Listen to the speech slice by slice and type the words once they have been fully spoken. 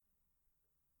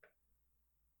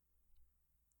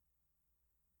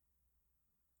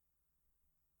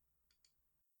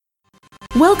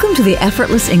Welcome to the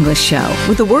Effortless English Show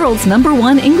with the world's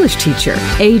 #1 English teacher,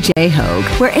 AJ Hogue,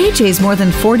 where AJ's more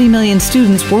than 40 million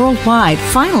students worldwide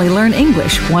finally learn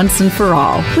English once and for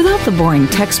all, without the boring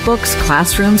textbooks,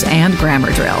 classrooms, and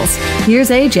grammar drills.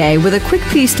 Here's AJ with a quick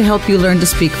piece to help you learn to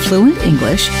speak fluent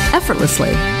English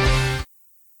effortlessly.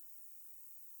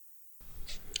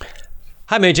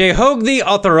 I'm AJ Hogue, the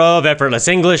author of Effortless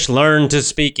English, Learn to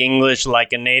Speak English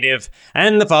Like a Native,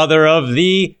 and the father of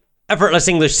the Effortless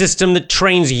English system that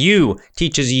trains you,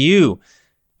 teaches you.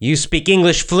 You speak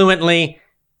English fluently,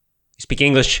 you speak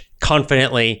English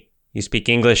confidently, you speak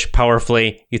English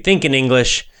powerfully, you think in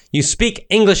English, you speak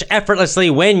English effortlessly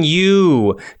when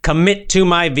you commit to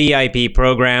my VIP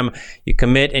program. You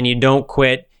commit and you don't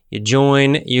quit. You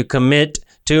join, you commit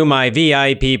to my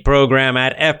VIP program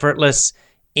at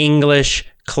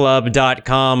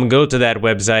effortlessenglishclub.com. Go to that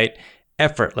website.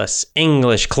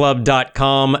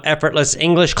 effortlessenglishclub.com,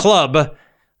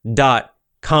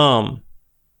 effortlessenglishclub.com.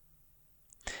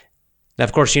 Now,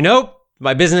 of course, you know,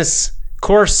 my business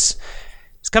course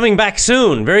is coming back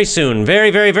soon, very soon,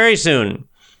 very, very, very soon.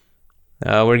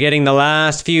 We're getting the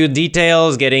last few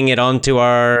details, getting it onto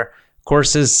our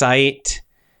courses site.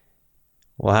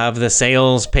 We'll have the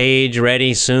sales page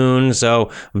ready soon. So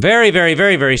very, very,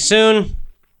 very, very soon,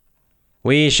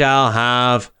 we shall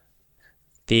have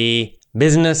the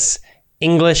Business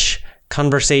English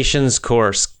Conversations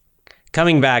course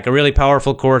coming back. A really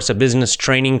powerful course, a business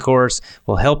training course.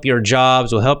 Will help your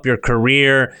jobs, will help your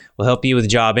career, will help you with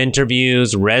job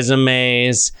interviews,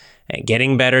 resumes,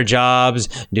 getting better jobs,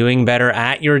 doing better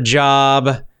at your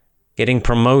job, getting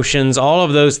promotions, all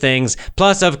of those things.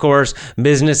 Plus, of course,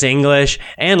 business English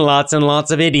and lots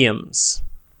of idioms.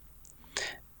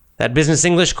 That business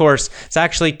English course, it's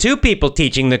actually two people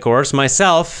teaching the course,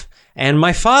 myself and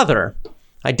my father.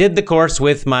 I did the course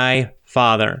with my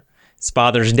father. It's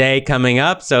Father's Day coming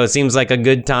up, so it seems like a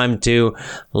good time to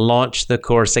launch the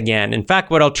course again. In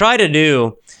fact, what I'll try to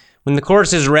do, when the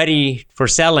course is ready for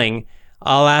selling,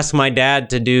 I'll ask my dad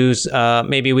to do,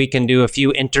 maybe we can do a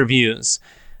few interviews.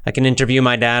 I can interview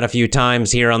my dad a few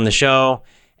times here on the show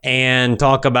and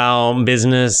talk about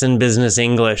business and business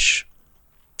English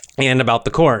and about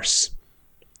the course.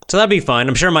 So that'd be fun.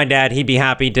 I'm sure my dad, he'd be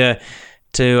happy to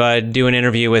do an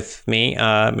interview with me,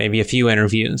 maybe a few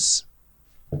interviews.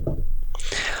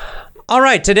 All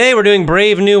right, today we're doing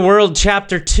Brave New World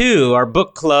Chapter 2, our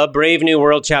book club, Brave New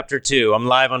World Chapter 2. I'm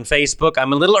live on Facebook.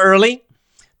 I'm a little early.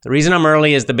 The reason I'm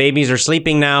early is the babies are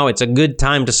sleeping now. It's a good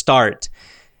time to start.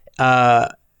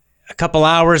 A couple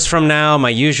hours from now, my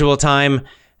usual time,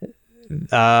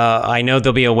 I know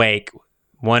they'll be awake.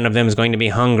 One of them is going to be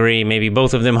hungry, maybe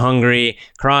both of them hungry,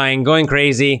 crying, going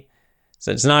crazy.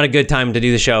 So it's not a good time to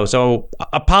do the show. So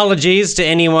apologies to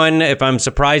anyone if I'm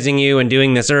surprising you and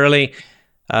doing this early.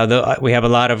 We have a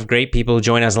lot of great people who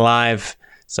join us live.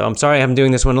 So I'm sorry I'm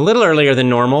doing this one a little earlier than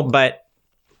normal, but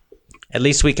at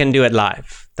least we can do it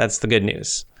live. That's the good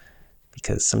news,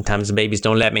 because sometimes the babies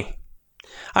don't let me.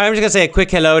 All right, I'm just going to say a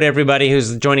quick hello to everybody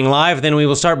who's joining live. Then we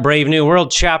will start Brave New World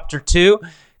Chapter 2.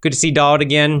 Good to see Daud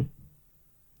again.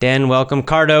 Dan, welcome.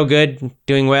 Cardo, good.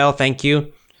 Doing well. Thank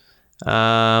you.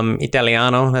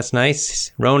 Italiano, that's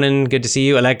nice. Ronan, good to see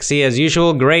you. Alexi, as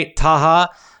usual, great. Taha,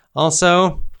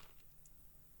 also.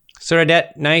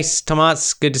 Suradet, nice.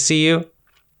 Tomas, good to see you.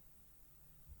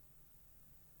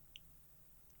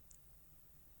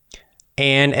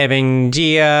 And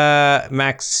Evangia,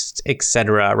 Max,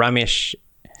 etc. Ramesh,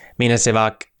 Mina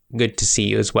Sevak, good to see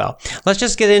you as well. Let's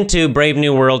just get into Brave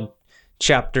New World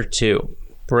Chapter 2.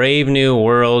 Brave New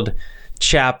World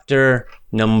Chapter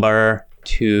number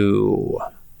 2.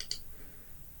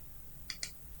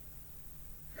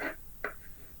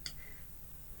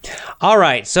 All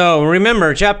right, so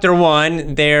remember, Chapter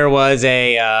 1, there was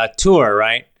a tour,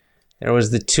 right? There was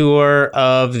the tour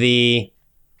of the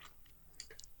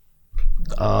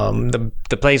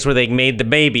place where they made the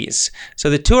babies.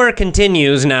 So the tour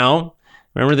continues now.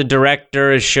 Remember, the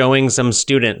director is showing some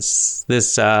students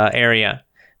this area,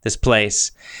 this place.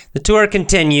 The tour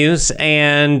continues,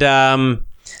 and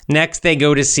next they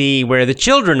go to see where the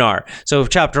children are. So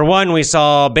Chapter 1, we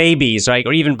saw babies, right?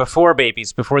 Or even before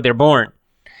babies, before they're born.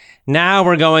 Now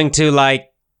we're going to,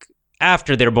 like,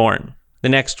 after they're born. The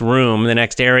next room, the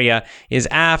next area is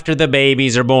after the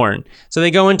babies are born. So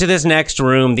they go into this next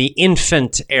room, the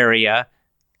infant area.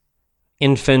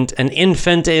 An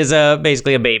infant is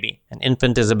basically a baby. An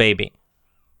infant is a baby.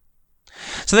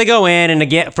 So they go in, and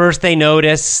again, first they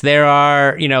notice there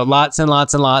are, lots and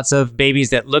lots and lots of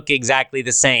babies that look exactly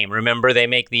the same. Remember, they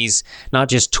make these, not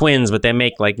just twins, but they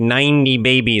make like 90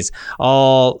 babies,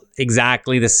 all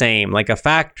exactly the same, like a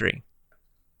factory.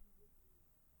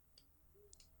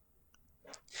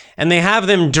 And they have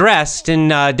them dressed in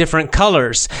different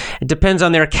colors. It depends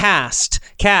on their caste.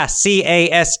 Caste,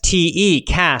 C-A-S-T-E,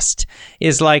 caste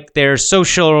is like their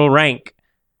social rank,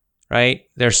 right?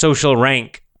 Their social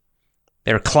rank,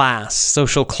 their class,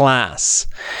 social class.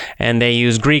 And they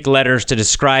use Greek letters to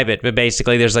describe it. But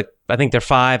basically, there's like, I think there are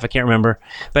 5, I can't remember.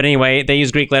 But anyway, they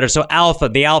use Greek letters. So alpha,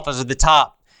 the alphas are the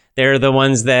top. They're the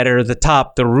ones that are the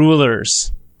top, the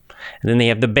rulers. And then they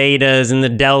have the betas and the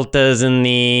deltas and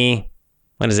the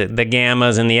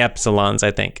gammas and the epsilons,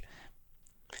 I think.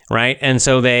 Right? And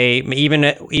so they,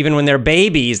 even when they're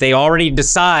babies, they already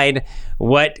decide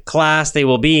what class they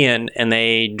will be in, and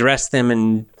they dress them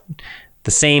in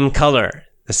the same color.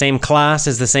 The same class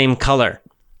is the same color.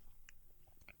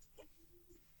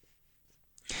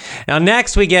 Now,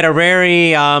 next we get a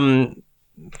very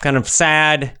kind of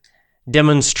sad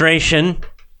demonstration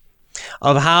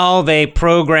of how they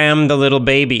program the little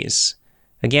babies.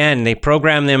 Again, they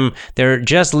program them, they're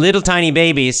just little tiny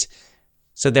babies,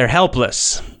 so they're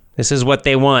helpless. This is what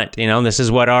they want, this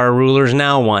is what our rulers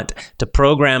now want, to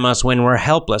program us when we're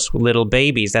helpless, little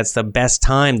babies. That's the best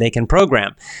time they can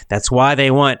program. That's why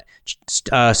they want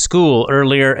school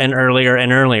earlier and earlier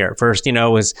and earlier. First,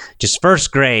 was just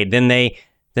first grade, then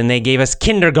they gave us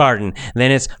kindergarten.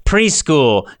 Then it's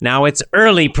preschool. Now it's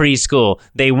early preschool.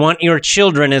 They want your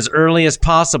children as early as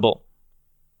possible.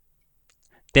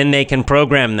 Then they can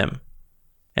program them.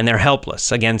 And they're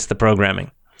helpless against the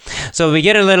programming. So we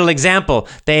get a little example.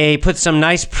 They put some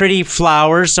nice pretty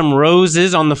flowers, some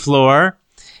roses on the floor.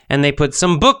 And they put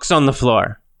some books on the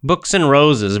floor. Books and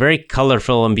roses. Very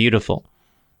colorful and beautiful.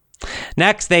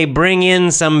 Next, they bring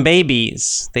in some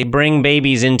babies. They bring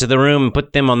babies into the room and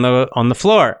put them on the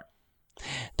floor.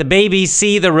 The babies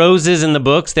see the roses and the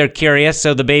books. They're curious,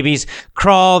 so the babies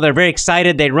crawl. They're very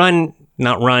excited. They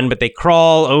they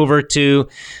crawl over to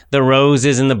the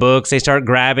roses and the books. They start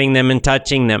grabbing them and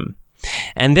touching them.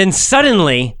 And then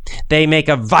suddenly, they make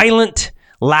a violent,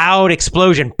 loud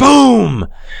explosion. Boom!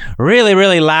 Really,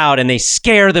 really loud, and they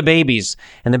scare the babies.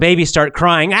 And the babies start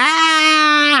crying,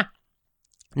 ah!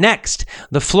 Next,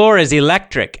 the floor is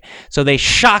electric, so they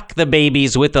shock the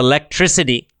babies with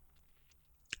electricity.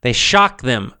 They shock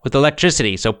them with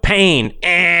electricity, so pain.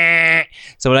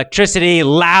 So electricity,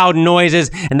 loud noises,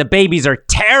 and the babies are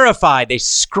terrified. They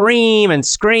scream and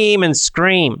scream and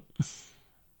scream.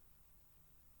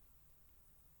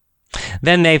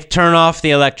 Then they turn off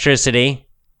the electricity,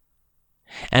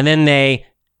 and then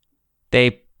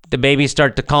the babies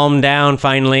start to calm down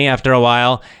finally after a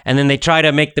while, and then they try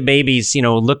to make the babies,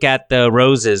 look at the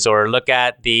roses or look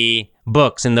at the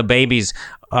books, and the babies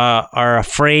are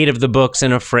afraid of the books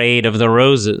and afraid of the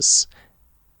roses.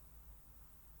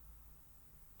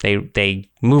 They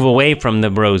move away from the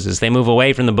roses. They move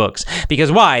away from the books.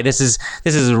 Because why? This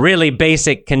is really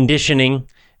basic conditioning,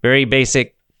 very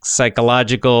basic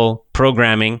psychological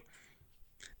programming.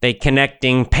 They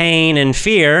connecting pain and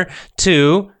fear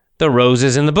to the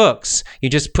roses and the books. You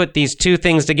just put these two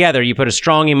things together. You put a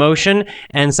strong emotion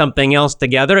and something else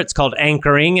together. It's called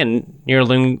anchoring in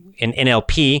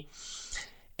NLP.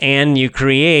 And you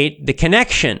create the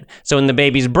connection. So in the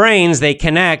baby's brains, they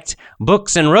connect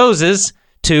books and roses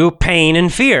to pain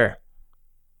and fear.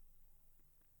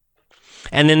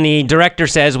 And then the director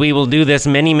says, we will do this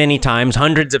many, many times,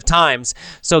 hundreds of times.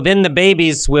 So then the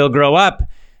babies will grow up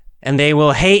and they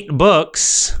will hate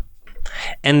books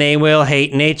and they will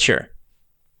hate nature.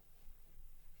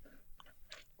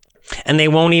 And they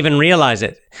won't even realize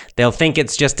it. They'll think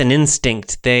it's just an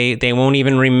instinct. They won't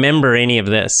even remember any of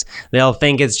this. They'll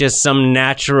think it's just some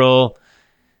natural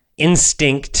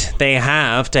instinct they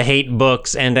have to hate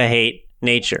books and to hate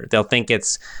nature. They'll think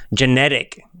it's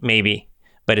genetic, maybe,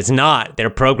 but it's not. They're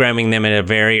programming them at a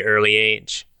very early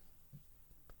age.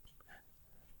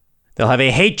 They'll have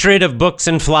a hatred of books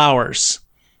and flowers.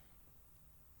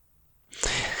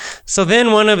 So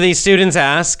then one of these students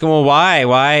asks, well,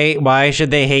 why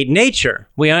should they hate nature?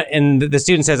 And the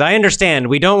student says, I understand.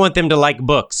 We don't want them to like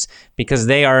books because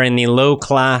they are in the low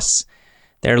class.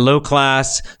 They're low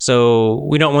class, so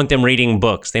we don't want them reading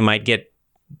books. They might get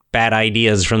bad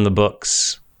ideas from the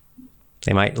books.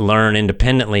 They might learn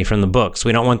independently from the books.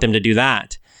 We don't want them to do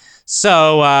that.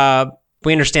 So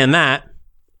we understand that.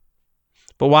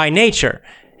 But why nature?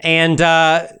 And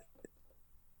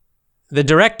the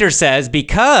director says,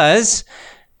 because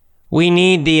we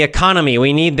need the economy.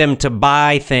 We need them to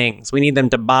buy things. We need them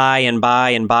to buy and buy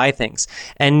and buy things.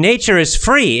 And nature is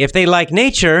free. If they like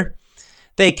nature,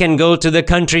 they can go to the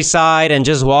countryside and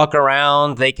just walk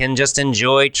around. They can just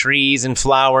enjoy trees and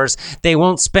flowers. They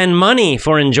won't spend money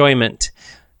for enjoyment.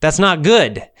 That's not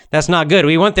good. That's not good.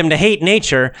 We want them to hate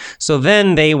nature, so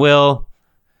then they will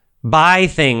buy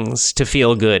things to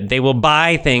feel good. They will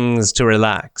buy things to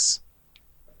relax.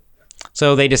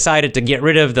 So they decided to get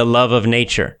rid of the love of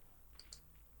nature.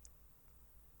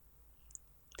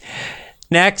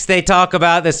 Next, they talk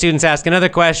about, the students ask another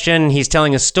question. He's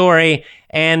telling a story,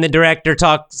 and the director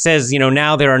says,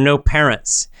 now there are no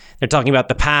parents. They're talking about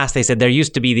the past. They said there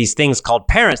used to be these things called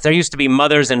parents. There used to be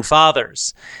mothers and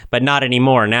fathers, but not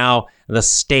anymore. Now the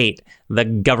state, the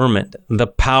government, the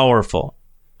powerful,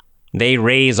 they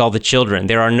raise all the children.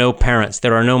 There are no parents.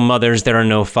 There are no mothers. There are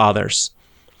no fathers.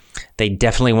 They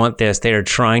definitely want this. They are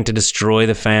trying to destroy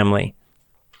the family.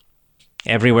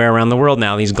 Everywhere around the world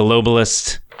now, these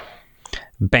globalist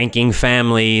banking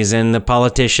families and the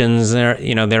politicians,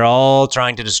 they're all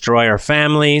trying to destroy our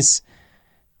families.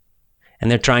 And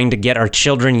they're trying to get our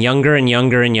children younger and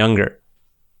younger and younger.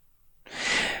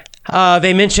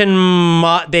 They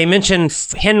mention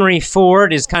Henry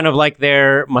Ford is kind of like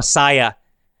their Messiah,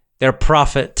 their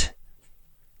prophet,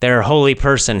 their holy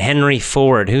person, Henry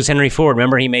Ford. Who's Henry Ford?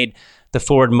 Remember, he made the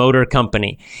Ford Motor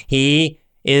Company. He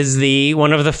is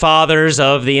one of the fathers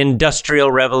of the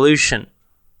Industrial Revolution,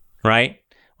 right?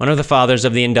 One of the fathers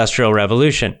of the Industrial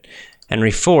Revolution. Henry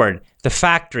Ford, the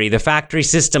factory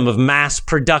system of mass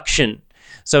production.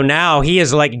 So now he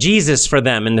is like Jesus for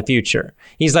them in the future.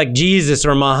 He's like Jesus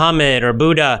or Muhammad or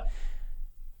Buddha.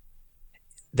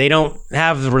 They don't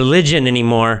have religion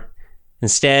anymore.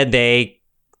 Instead, they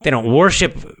don't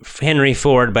worship Henry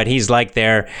Ford, but he's like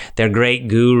their great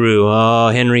guru. Oh,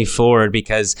 Henry Ford,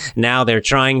 because now they're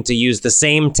trying to use the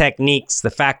same techniques,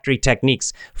 the factory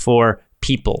techniques, for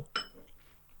people.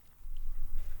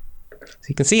 So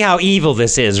you can see how evil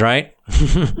this is, right?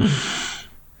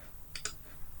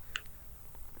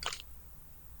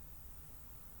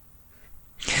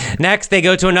 Next, they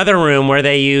go to another room where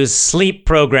they use sleep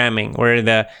programming,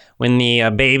 where when the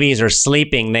babies are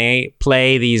sleeping, they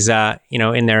play these,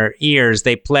 in their ears,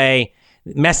 they play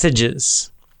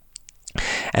messages.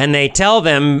 And they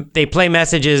play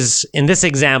messages, in this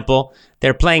example,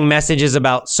 they're playing messages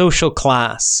about social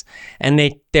class. And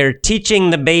they're teaching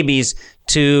the babies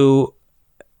to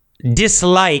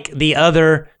dislike the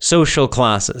other social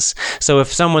classes. So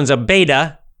if someone's a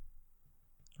beta,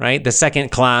 right, the second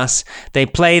class, they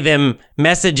play them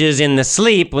messages in the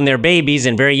sleep when they're babies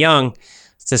and very young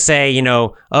to say,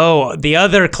 the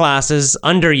other classes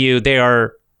under you,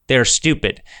 they're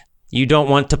stupid. You don't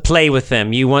want to play with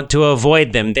them. You want to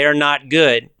avoid them. They're not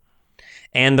good.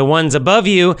 And the ones above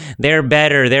you, they're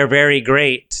better. They're very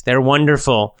great. They're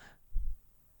wonderful.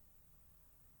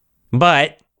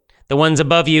 But the ones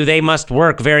above you, they must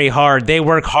work very hard. They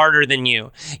work harder than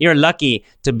you. You're lucky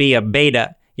to be a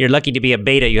beta. You're lucky to be a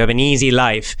beta. You have an easy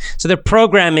life. So they're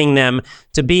programming them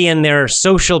to be in their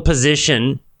social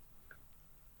position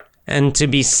and to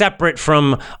be separate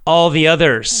from all the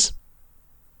others,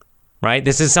 right?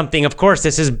 This is something, of course,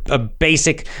 this is a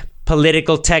basic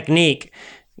political technique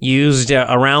used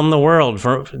around the world.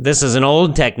 This is an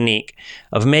old technique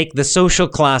of make the social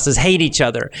classes hate each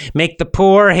other. Make the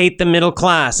poor hate the middle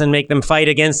class and make them fight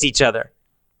against each other.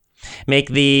 Make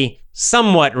the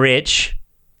somewhat rich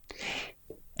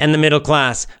and the middle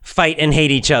class fight and hate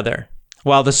each other,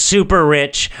 while the super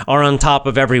rich are on top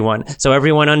of everyone. So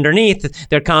everyone underneath,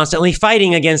 they're constantly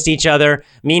fighting against each other.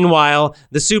 Meanwhile,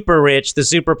 the super rich, the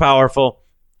super powerful,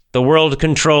 the world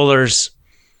controllers,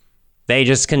 they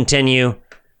just continue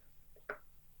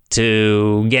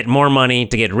to get more money,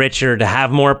 to get richer, to have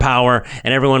more power,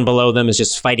 and everyone below them is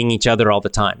just fighting each other all the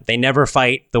time. They never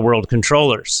fight the world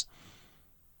controllers.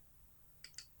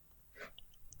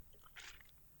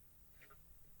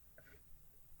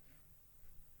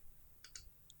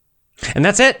 And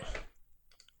that's it.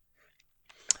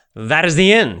 That is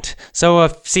the end. So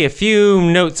see a few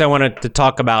notes I wanted to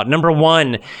talk about. Number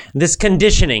one, this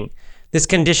conditioning. This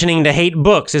conditioning to hate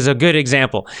books is a good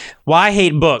example. Why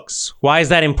hate books? Why is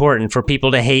that important for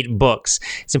people to hate books?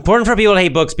 It's important for people to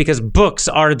hate books because books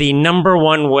are the number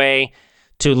one way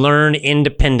to learn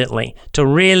independently, to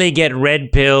really get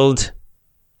red-pilled,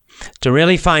 to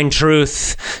really find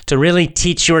truth, to really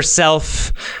teach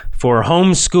yourself for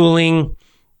homeschooling.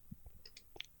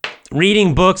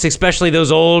 Reading books, especially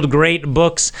those old great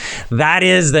books, that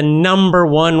is the number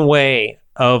one way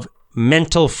of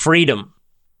mental freedom,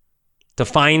 to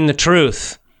find the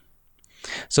truth.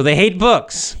 So they hate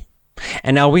books.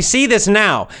 And now we see this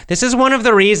now. This is one of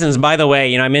the reasons, by the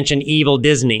way, I mentioned evil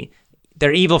Disney.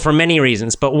 They're evil for many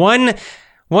reasons. But one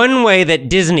way that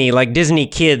Disney, like Disney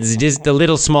Kids, the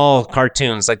little small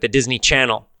cartoons, like the Disney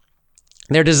Channel,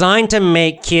 they're designed to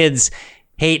make kids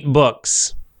hate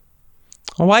books.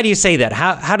 Well, why do you say that?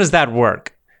 How does that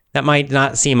work? That might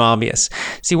not seem obvious.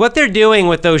 See, what they're doing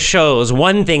with those shows,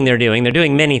 one thing they're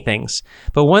doing many things,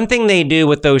 but one thing they do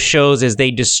with those shows is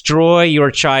they destroy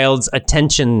your child's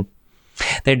attention.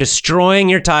 They're destroying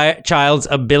your child's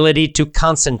ability to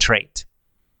concentrate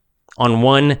on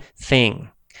one thing.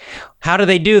 How do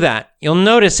they do that? You'll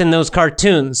notice in those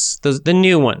cartoons, the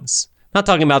new ones. I'm not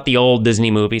talking about the old Disney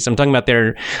movies. I'm talking about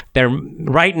their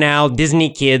right now Disney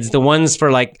kids, the ones for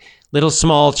like little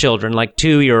small children, like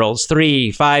 2-year-olds,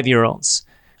 3, 5-year-olds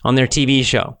on their TV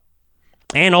show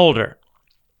and older.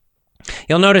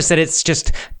 You'll notice that it's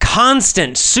just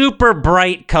constant, super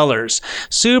bright colors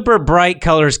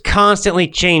constantly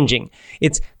changing.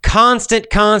 It's constant,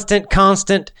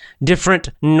 different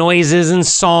noises and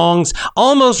songs,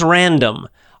 almost random.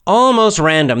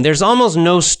 There's almost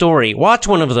no story. Watch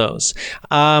one of those.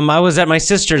 I was at my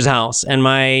sister's house and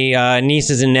my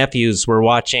nieces and nephews were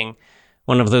watching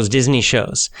one of those Disney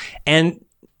shows. And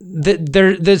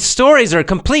the stories are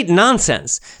complete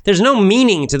nonsense. There's no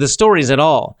meaning to the stories at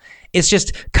all. It's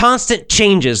just constant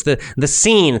changes. The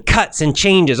scene cuts and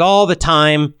changes all the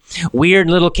time. Weird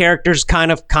little characters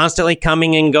kind of constantly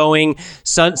coming and going.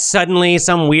 Suddenly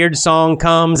some weird song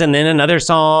comes and then another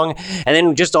song. And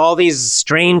then just all these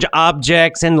strange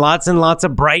objects and lots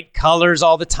of bright colors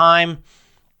all the time.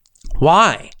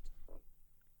 Why?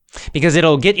 Because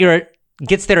it'll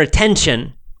gets their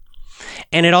attention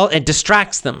and it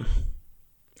distracts them.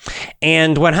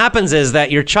 And what happens is that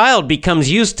your child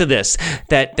becomes used to this,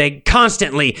 that they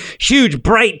constantly huge,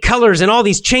 bright colors and all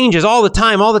these changes all the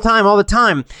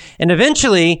time. And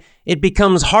eventually it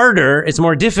becomes harder, it's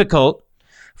more difficult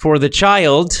for the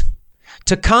child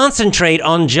to concentrate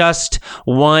on just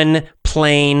one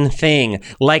plain thing,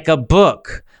 like a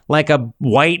book, like a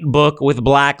white book with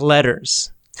black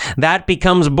letters. That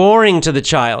becomes boring to the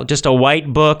child, just a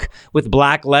white book with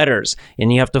black letters,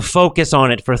 and you have to focus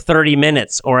on it for 30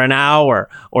 minutes or an hour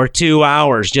or 2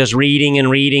 hours, just reading,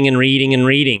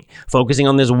 focusing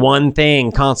on this one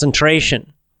thing,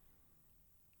 concentration.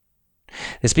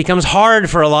 This becomes hard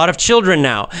for a lot of children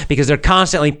now because they're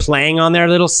constantly playing on their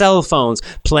little cell phones,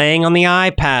 playing on the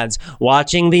iPads,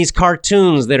 watching these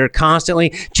cartoons that are constantly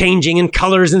changing in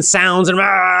colors and sounds, and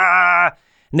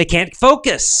they can't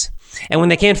focus. And when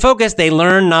they can't focus, they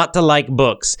learn not to like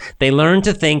books. They learn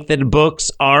to think that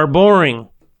books are boring.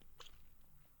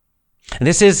 And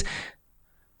this is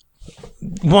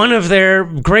one of their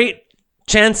great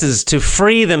chances to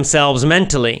free themselves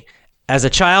mentally as a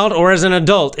child or as an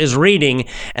adult is reading.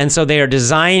 And so they are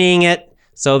designing it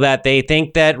so that they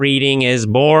think that reading is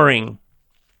boring.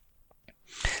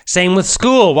 Same with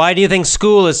school. Why do you think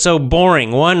school is so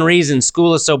boring? One reason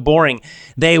school is so boring.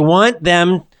 They want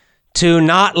them to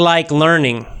not like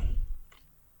learning.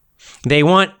 They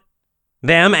want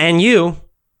them and you,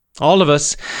 all of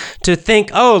us, to think,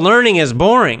 oh, learning is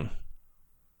boring.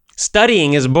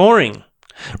 Studying is boring.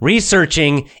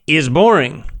 Researching is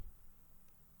boring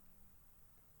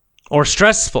or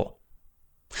stressful.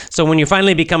 So when you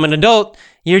finally become an adult,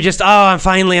 you're just,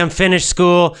 I'm finished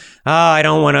school. I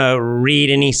don't want to read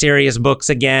any serious books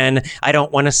again. I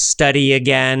don't want to study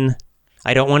again.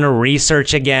 I don't want to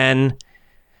research again.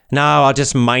 No, I'll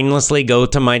just mindlessly go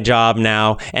to my job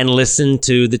now and listen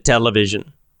to the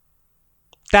television.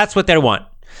 That's what they want.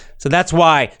 So that's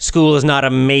why school is not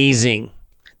amazing.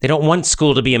 They don't want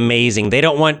school to be amazing. They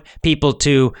don't want people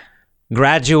to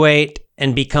graduate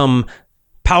and become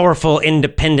powerful,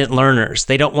 independent learners.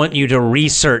 They don't want you to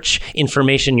research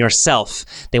information yourself.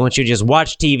 They want you to just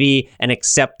watch TV and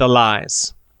accept the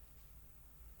lies.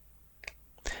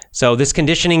 So this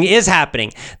conditioning is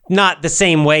happening. Not the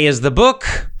same way as the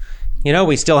book. You know,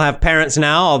 we still have parents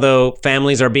now, although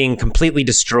families are being completely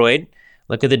destroyed.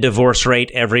 Look at the divorce rate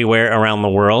everywhere around the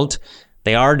world.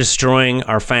 They are destroying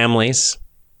our families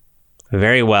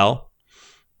very well.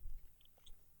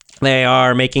 They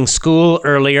are making school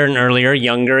earlier and earlier,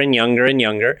 younger and younger and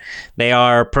younger. They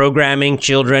are programming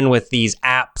children with these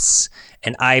apps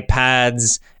and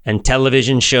iPads and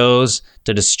television shows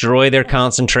to destroy their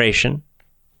concentration.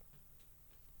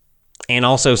 And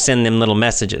also send them little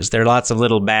messages. There are lots of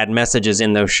little bad messages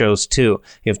in those shows too.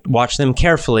 You have to watch them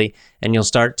carefully and you'll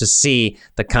start to see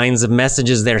the kinds of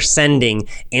messages they're sending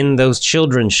in those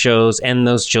children's shows and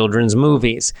those children's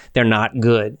movies. They're not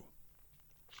good.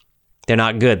 They're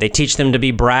not good. They teach them to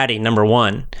be bratty, number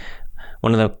one.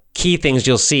 One of the key things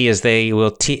you'll see is they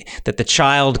will that the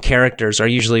child characters are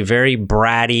usually very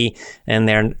bratty and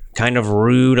they're kind of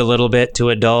rude a little bit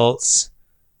to adults.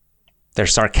 They're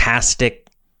sarcastic.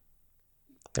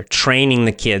 They're training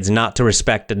the kids not to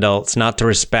respect adults, not to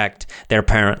respect their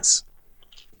parents.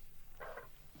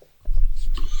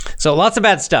 So lots of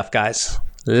bad stuff, guys.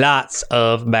 Lots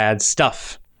of bad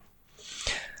stuff.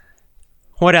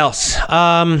 What else?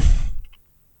 I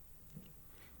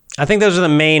think those are the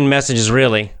main messages,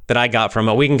 really, that I got from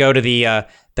it. We can go to the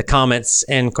comments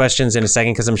and questions in a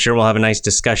second, because I'm sure we'll have a nice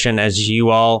discussion as you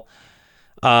all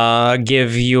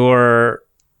give your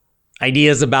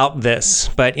ideas about this.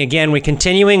 But again, we're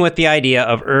continuing with the idea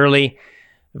of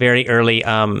very early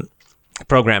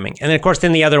programming. And then, of course,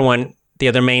 then the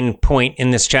other main point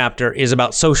in this chapter is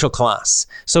about social class.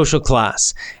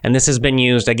 And this has been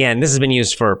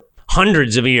used for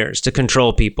hundreds of years to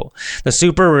control people. The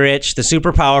super rich, the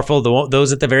super powerful,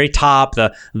 those at the very top,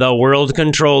 the world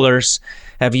controllers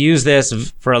have used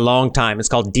this for a long time. It's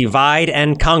called divide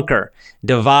and conquer.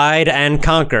 Divide and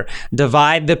conquer.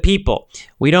 Divide the people.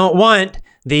 We don't want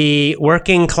the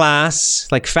working class,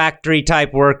 like factory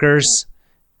type workers,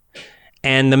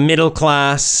 and the middle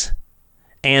class,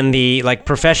 and the like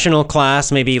professional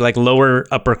class, maybe like lower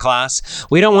upper class.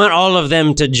 We don't want all of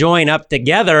them to join up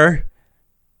together,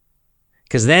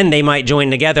 because then they might join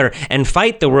together and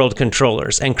fight the world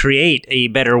controllers and create a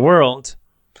better world.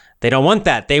 They don't want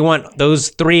that. They want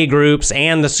those three groups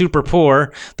and the super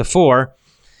poor, the four,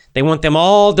 they want them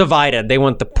all divided. They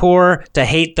want the poor to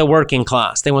hate the working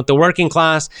class. They want the working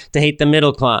class to hate the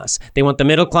middle class. They want the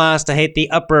middle class to hate the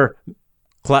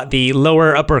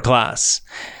lower upper class.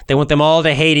 They want them all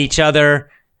to hate each other,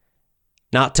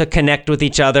 not to connect with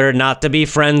each other, not to be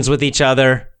friends with each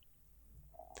other,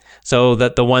 so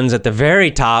that the ones at the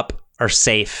very top are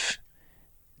safe,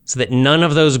 so that none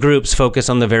of those groups focus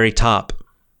on the very top.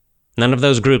 None of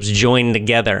those groups join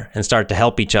together and start to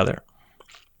help each other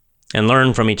and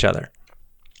learn from each other.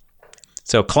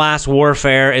 So class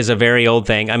warfare is a very old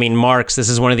thing. I mean, Marx, this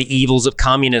is one of the evils of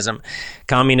communism.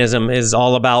 Communism is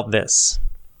all about this.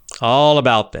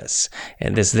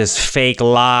 And this fake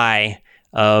lie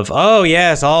of, oh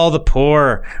yes, all the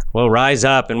poor will rise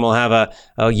up and we'll have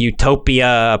a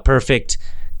utopia, a perfect,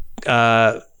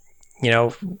 where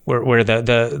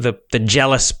the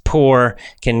jealous poor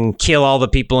can kill all the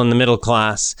people in the middle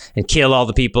class and kill all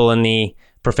the people in the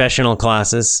professional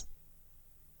classes.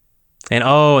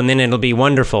 And then it'll be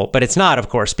wonderful. But it's not, of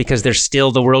course, because there's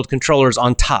still the world controllers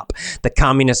on top, the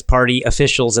Communist Party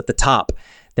officials at the top.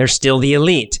 They're still the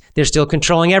elite. They're still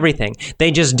controlling everything.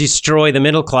 They just destroy the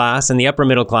middle class and the upper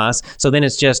middle class. So then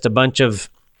it's just a bunch of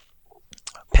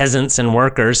peasants and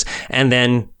workers. And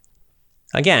then,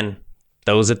 again,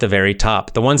 those at the very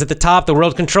top. The ones at the top, the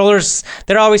world controllers,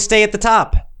 they always stay at the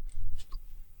top.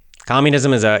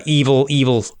 Communism is an evil,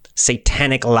 evil,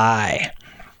 satanic lie.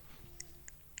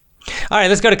 All right,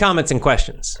 let's go to comments and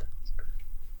questions.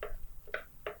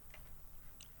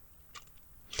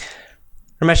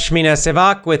 Ramesh Meena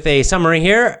Sevak with a summary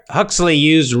here. Huxley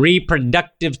used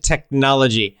reproductive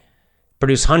technology,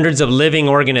 produced hundreds of living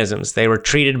organisms. They were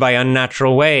treated by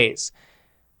unnatural ways,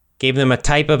 gave them a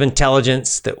type of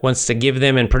intelligence that wants to give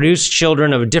them and produce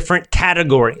children of different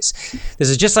categories. This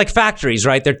is just like factories,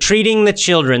 right? They're treating the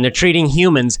children, they're treating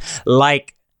humans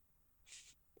like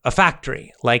a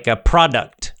factory, like a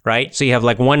product, right? So you have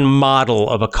like one model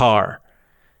of a car,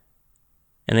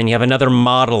 and then you have another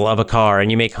model of a car, and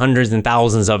you make hundreds and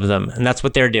thousands of them. And that's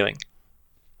what they're doing.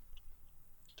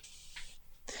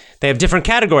 They have different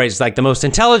categories, like the most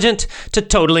intelligent to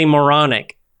totally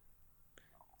moronic.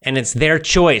 And it's their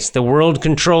choice. The world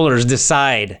controllers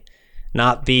decide,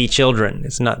 not the children.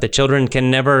 It's not, the children can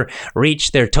never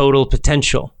reach their total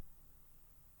potential.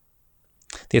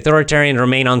 The authoritarians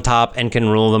remain on top and can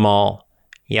rule them all.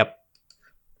 Yep.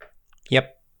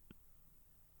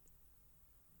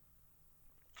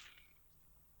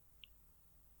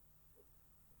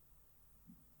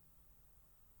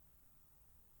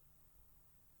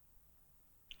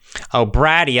 Oh,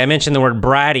 bratty. I mentioned the word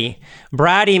bratty.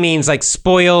 Bratty means like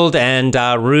spoiled and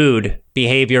rude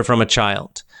behavior from a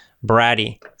child.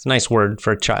 Bratty. It's a nice word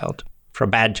for a child, for a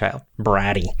bad child.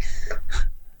 Bratty.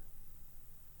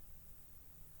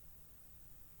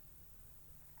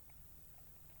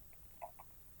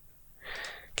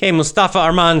 Okay, Mustafa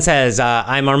Arman says,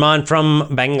 I'm Arman from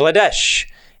Bangladesh.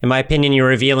 In my opinion, you're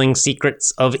revealing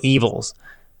secrets of evils.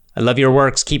 I love your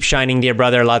works. Keep shining, dear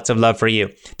brother. Lots of love for you.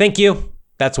 Thank you.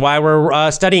 That's why we're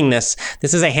studying this.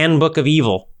 This is a handbook of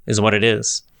evil, is what it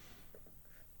is.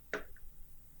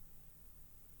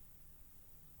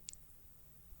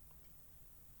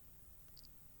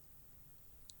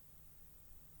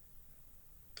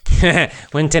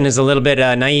 Winton is a little bit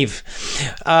naive.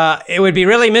 It would be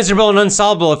really miserable and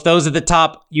unsolvable if those at the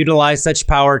top utilize such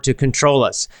power to control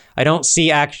us. I don't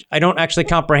actually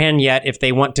comprehend yet if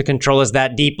they want to control us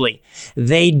that deeply.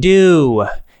 They do,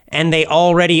 and they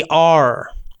already are.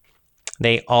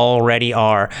 They already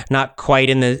are. Not quite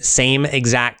in the same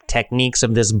exact techniques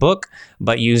of this book,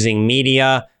 but using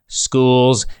media,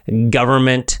 schools,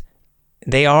 government,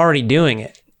 they are already doing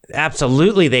it.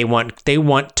 Absolutely, they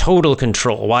want total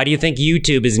control. Why do you think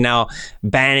YouTube is now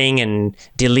banning and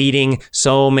deleting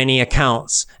so many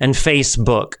accounts, and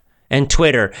Facebook and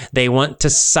Twitter? They want to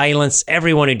silence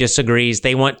everyone who disagrees.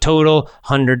 They want total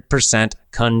 100%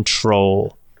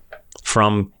 control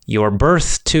from your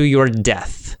birth to your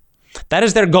death. That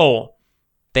is their goal.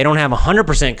 They don't have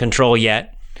 100% control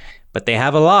yet, but they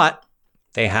have a lot.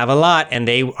 They have a lot, and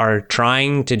they are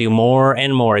trying to do more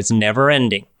and more. It's never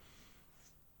ending.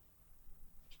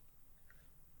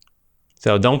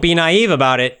 So don't be naive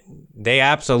about it. They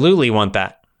absolutely want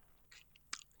that.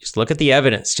 Just look at the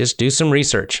evidence. Just do some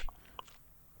research.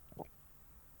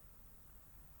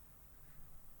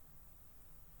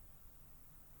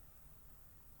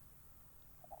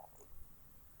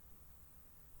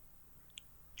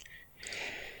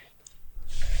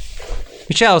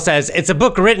 Michelle says, it's a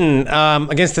book written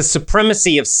against the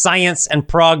supremacy of science and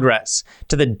progress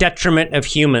to the detriment of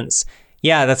humans.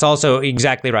 Yeah, that's also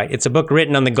exactly right. It's a book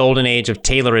written on the golden age of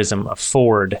Taylorism, of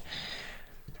Ford.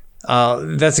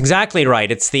 That's exactly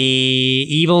right. It's the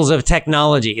evils of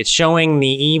technology. It's showing the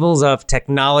evils of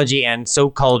technology and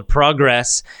so-called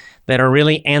progress that are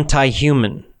really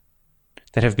anti-human,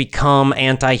 that have become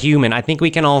anti-human. I think we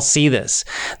can all see this,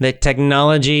 that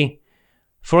technology,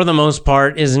 for the most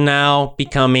part, is now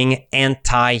becoming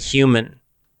anti-human,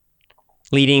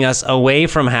 leading us away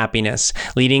from happiness,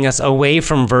 leading us away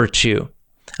from virtue.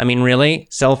 I mean, really,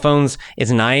 cell phones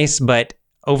is nice, but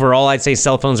overall, I'd say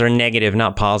cell phones are negative,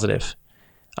 not positive.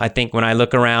 I think when I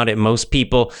look around at most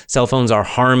people, cell phones are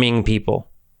harming people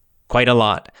quite a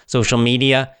lot. Social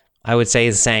media, I would say,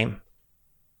 is the same.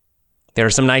 There are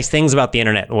some nice things about the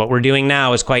internet. What we're doing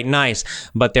now is quite nice,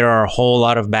 but there are a whole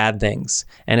lot of bad things.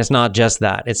 And it's not just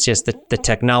that. It's just that the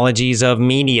technologies of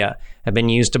media have been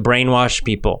used to brainwash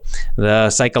people. The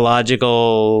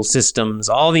psychological systems,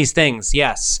 all these things.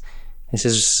 Yes, this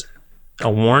is a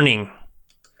warning.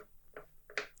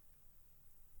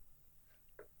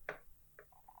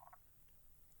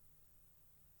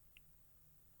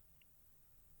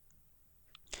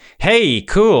 Hey,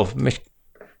 cool.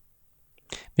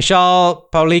 Michelle,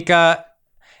 Paulika,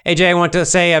 AJ, I want to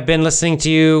say I've been listening to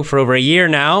you for over a year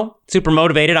now. Super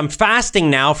motivated. I'm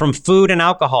fasting now from food and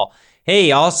alcohol.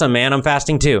 Hey, awesome, man. I'm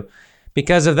fasting too.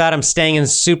 Because of that, I'm staying in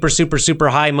super, super, super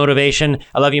high motivation.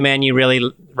 I love you, man. You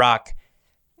really rock.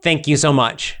 Thank you so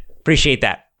much. Appreciate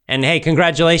that. And hey,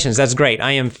 congratulations. That's great.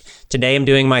 Today I'm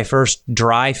doing my first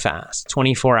dry fast,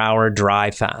 24-hour dry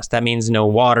fast. That means no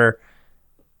water,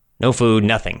 no food,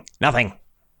 nothing.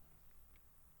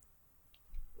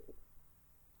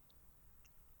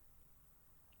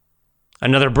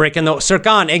 Another brick in the...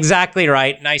 Serkan, exactly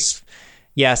right. Nice.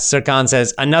 Yes, Serkan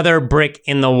says, another brick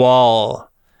in the wall.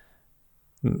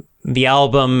 The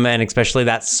album, and especially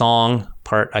that song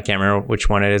part, I can't remember which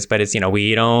one it is, but it's,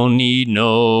 we don't need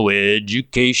no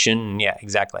education. Yeah,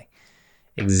 exactly.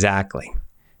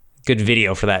 Good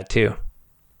video for that, too.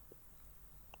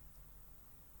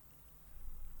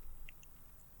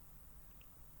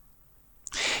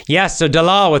 Yes, so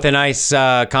Dalal with a nice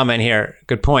comment here.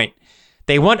 Good point.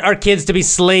 They want our kids to be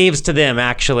slaves to them,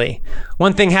 actually.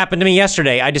 One thing happened to me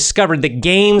yesterday. I discovered that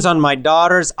games on my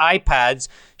daughter's iPads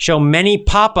show many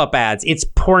pop-up ads. It's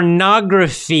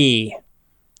pornography,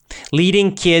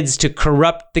 leading kids to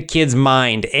corrupt the kid's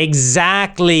mind.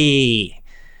 Exactly.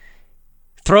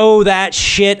 Throw that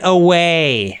shit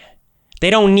away. They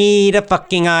don't need a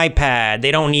fucking iPad.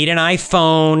 They don't need an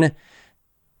iPhone.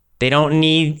 They don't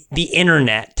need the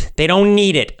internet. They don't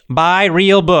need it. Buy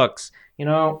real books.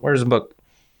 Where's the book?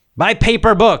 Buy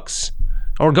paper books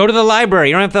or go to the library.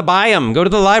 You don't have to buy them. Go to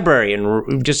the library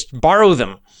and just borrow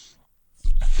them.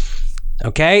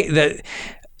 Okay?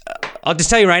 I'll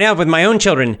just tell you right now, with my own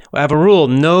children, I have a rule: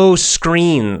 no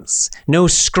screens. No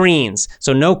screens.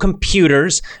 So no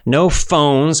computers, no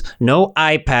phones, no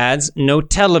iPads, no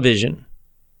television.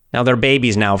 Now, they're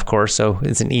babies now, of course, so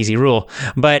it's an easy rule.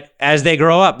 But as they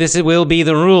grow up, this will be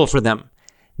the rule for them.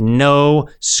 No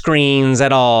screens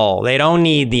at all. They don't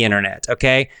need the internet,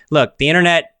 okay? Look, the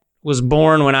internet was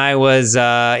born when I was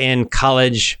in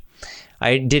college.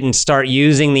 I didn't start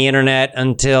using the internet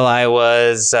until I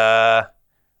was,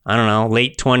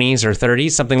 late 20s or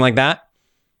 30s, something like that.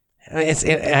 I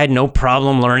had no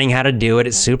problem learning how to do it.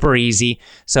 It's super easy.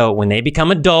 So when they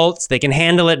become adults, they can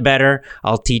handle it better.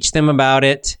 I'll teach them about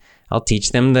it. I'll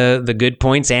teach them the good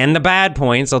points and the bad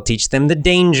points. I'll teach them the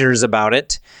dangers about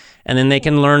it. And then they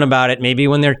can learn about it maybe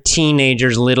when they're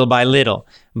teenagers, little by little.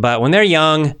 But when they're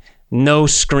young, no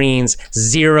screens,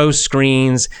 zero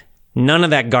screens. None of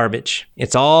that garbage.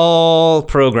 It's all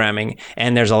programming.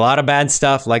 And there's a lot of bad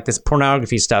stuff like this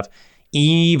pornography stuff.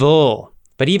 Evil.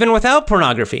 But even without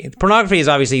pornography is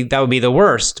obviously, that would be the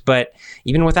worst. But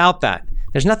even without that,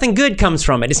 there's nothing good comes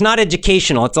from it. It's not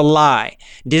educational. It's a lie.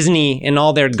 Disney and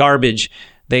all their garbage,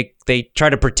 they try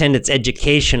to pretend it's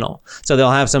educational. So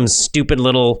they'll have some stupid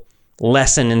little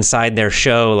lesson inside their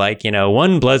show, like,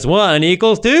 1 + 1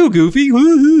 = 2, Goofy.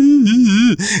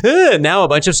 Now a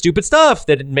bunch of stupid stuff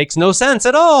that makes no sense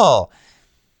at all.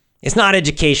 It's not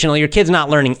educational. Your kid's not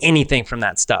learning anything from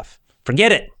that stuff.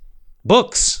 Forget it.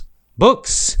 Books.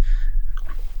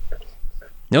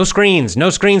 No screens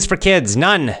for kids.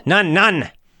 None.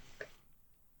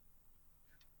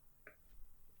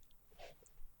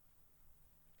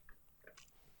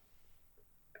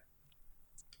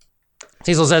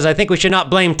 Cecil says, I think we should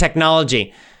not blame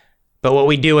technology, but what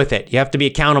we do with it. You have to be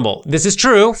accountable. This is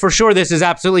true. For sure, this is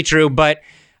absolutely true. But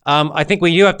I think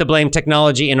we do have to blame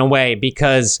technology in a way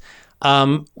because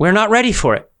we're not ready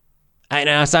for it. And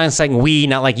it sounds like we,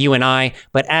 not like you and I,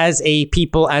 but as a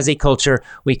people, as a culture,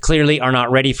 we clearly are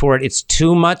not ready for it. It's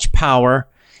too much power.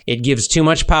 It gives too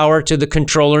much power to the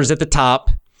controllers at the top.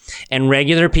 And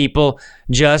regular people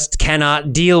just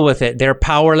cannot deal with it. They're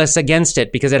powerless against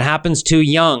it because it happens too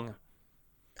young.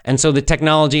 And so the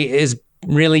technology is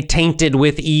really tainted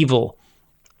with evil.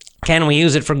 Can we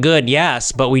use it for good?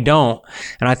 Yes, but we don't.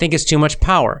 And I think it's too much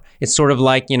power. It's sort of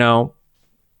like, having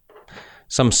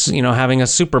a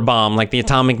super bomb, like the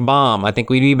atomic bomb. I think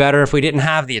we'd be better if we didn't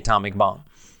have the atomic bomb.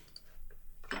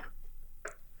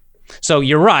 So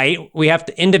you're right. We have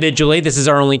to individually, this is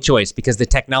our only choice because the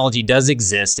technology does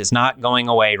exist. It's not going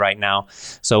away right now.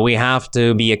 So we have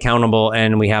to be accountable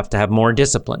and we have to have more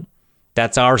discipline.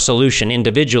 That's our solution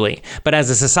individually. But as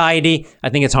a society, I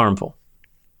think it's harmful.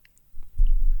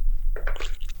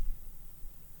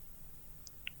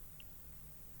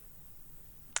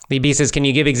 Lee B says, can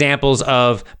you give examples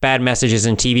of bad messages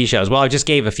in TV shows? Well, I just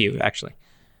gave a few, actually.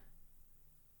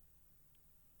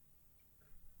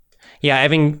 Yeah,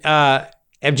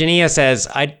 Evgenia says,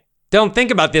 I don't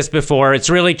think about this before. It's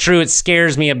really true. It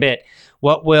scares me a bit.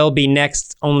 What will be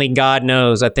next? Only God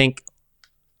knows. I think,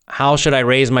 how should I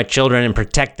raise my children and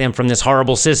protect them from this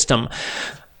horrible system?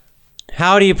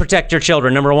 How do you protect your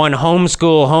children? Number 1,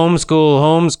 homeschool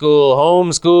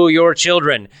your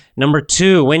children. Number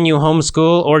 2, when you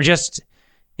homeschool or just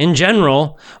in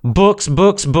general, books,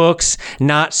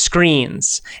 not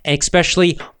screens,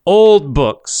 especially old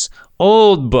books.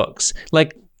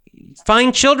 Like,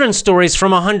 find children's stories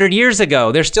from 100 years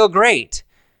ago. They're still great.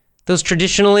 Those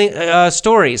traditional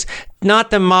stories,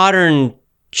 not the modern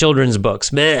children's books.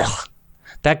 Blech.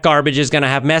 That garbage is going to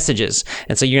have messages.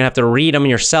 And so you're going to have to read them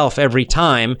yourself every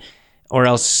time, or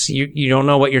else you don't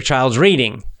know what your child's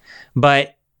reading.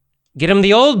 But get them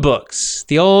the old books,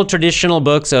 the old traditional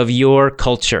books of your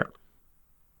culture.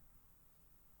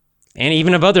 And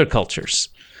even of other cultures.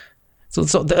 So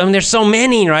there's so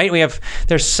many, right?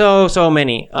 There's so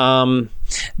many.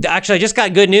 Actually, I just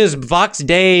got good news. Vox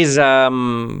Day's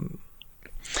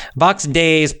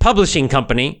publishing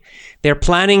company, they're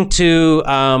planning to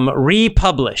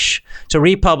republish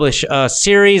a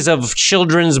series of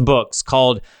children's books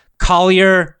called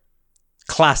Collier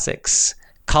Classics.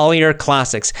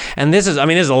 And these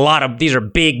are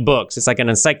big books. It's like an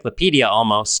encyclopedia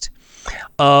almost,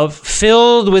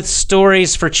 filled with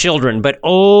stories for children, but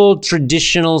old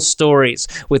traditional stories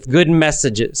with good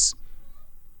messages.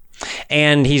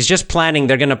 And he's just planning,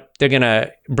 they're gonna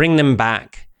bring them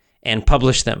back and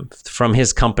publish them from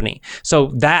his company. So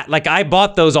that, like, I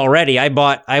bought those already. I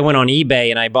went on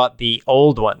eBay and I bought the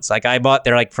old ones.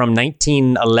 They're like from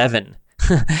 1911.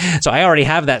 So I already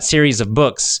have that series of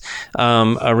books,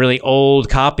 a really old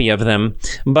copy of them.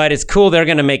 But it's cool, they're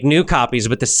going to make new copies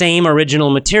with the same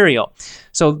original material.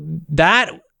 So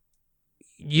that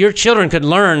your children could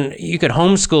learn, you could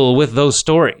homeschool with those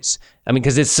stories. I mean,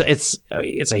 because it's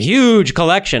a huge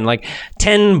collection, like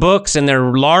 10 books, and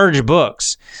they're large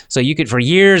books. So you could, for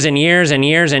years and years and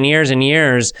years and years and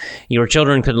years, your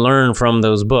children could learn from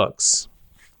those books.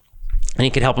 And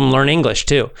you could help them learn English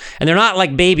too. And they're not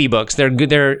like baby books. They're good.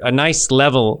 They're a nice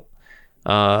level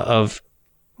of,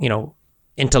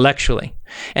 intellectually.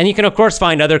 And you can, of course,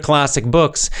 find other classic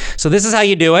books. So this is how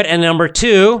you do it. And number 2,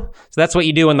 so that's what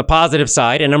you do on the positive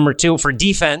side. And number 2, for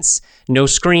defense, no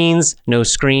screens.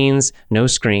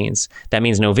 That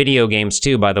means no video games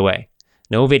too, by the way.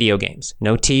 No video games,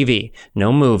 no TV,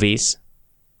 no movies,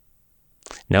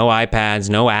 no iPads,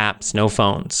 no apps, no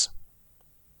phones.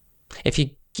 If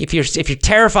you're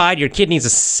terrified, your kid needs a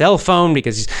cell phone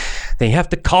because They have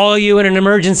to call you in an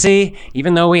emergency,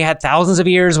 even though we had thousands of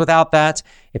years without that.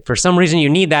 If for some reason you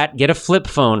need that, get a flip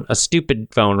phone, a stupid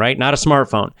phone, right? Not a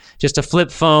smartphone. Just a flip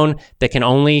phone that can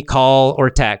only call or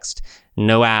text.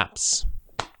 No apps.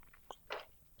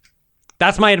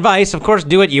 That's my advice. Of course,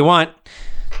 do what you want.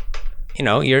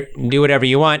 Do whatever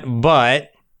you want,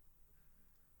 but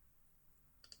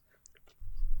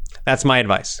that's my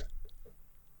advice.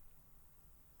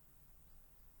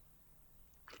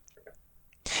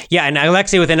 Yeah, and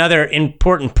Alexei with another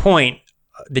important point,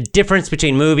 the difference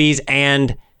between movies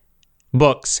and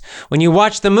books. When you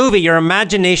watch the movie, your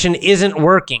imagination isn't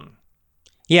working.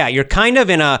 Yeah, you're kind of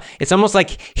it's almost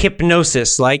like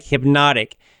hypnosis, like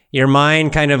hypnotic. Your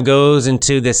mind kind of goes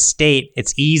into this state.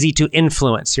 It's easy to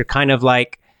influence. You're kind of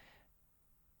like,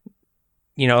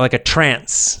 like a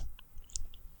trance.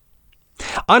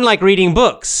 Unlike reading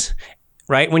books,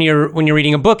 right? When you're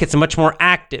reading a book, it's much more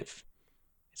active.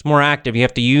 It's more active. You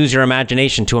have to use your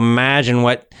imagination to imagine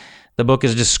what the book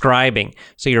is describing.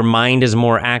 So your mind is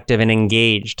more active and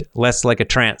engaged, less like a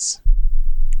trance.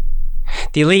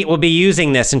 The elite will be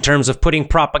using this in terms of putting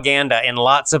propaganda in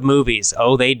lots of movies.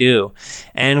 Oh, they do.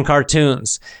 And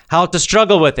cartoons. How to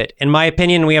struggle with it. In my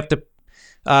opinion, we have to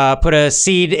put a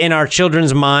seed in our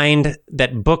children's mind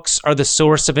that books are the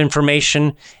source of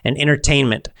information and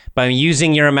entertainment by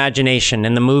using your imagination,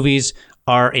 and the movies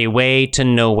are a way to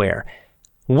nowhere.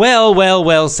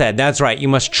 Well said. That's right. You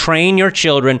must train your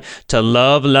children to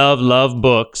love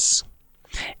books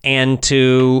and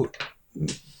to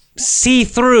see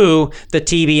through the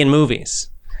TV and movies.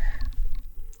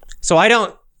 So at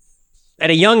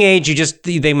a young age,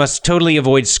 they must totally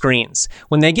avoid screens.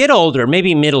 When they get older,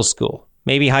 maybe middle school,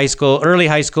 maybe high school, early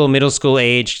high school, middle school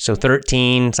age, so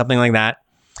 13, something like that,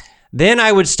 then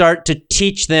I would start to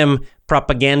teach them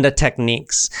propaganda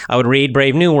techniques. I would read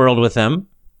Brave New World with them.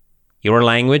 Your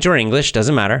language or English,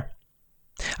 doesn't matter.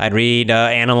 I'd read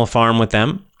Animal Farm with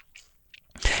them.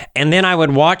 And then I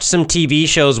would watch some TV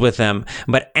shows with them,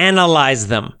 but analyze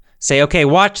them. Say, okay,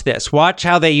 watch this. Watch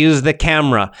how they use the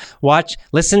camera.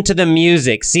 Listen to the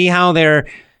music. See how they're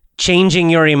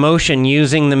changing your emotion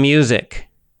using the music.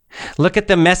 Look at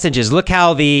the messages. Look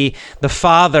how the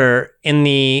father in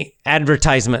the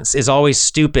advertisements is always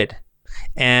stupid.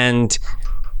 And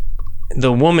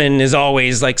the woman is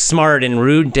always like smart and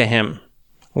rude to him.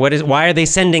 Why are they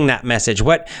sending that message?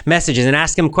 What messages? And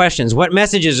ask them questions. What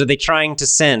messages are they trying to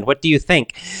send? What do you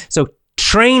think? So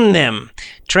train them,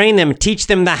 teach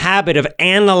them the habit of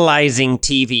analyzing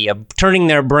TV, of turning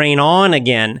their brain on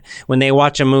again when they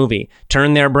watch a movie,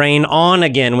 turn their brain on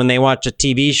again when they watch a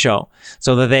TV show,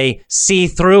 so that they see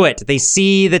through it. They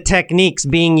see the techniques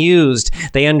being used.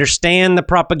 They understand the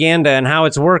propaganda and how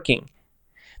it's working.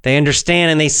 They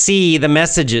understand and they see the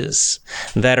messages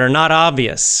that are not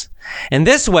obvious. And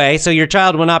this way, so your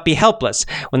child will not be helpless.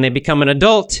 When they become an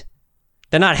adult,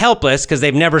 they're not helpless because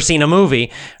they've never seen a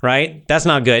movie, right? That's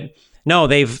not good. No,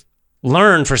 they've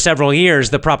learned for several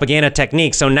years the propaganda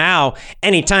technique. So now,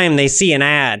 anytime they see an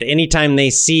ad, anytime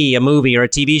they see a movie or a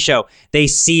TV show, they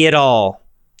see it all.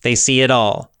 They see it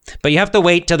all. But you have to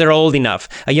wait till they're old enough.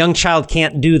 A young child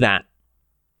can't do that.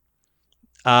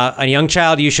 A young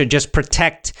child, you should just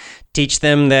teach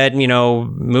them that,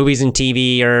 movies and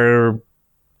TV are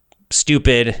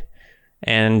stupid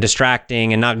and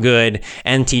distracting and not good,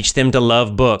 and teach them to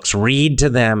love books. Read to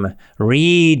them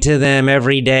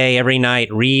every day, every night.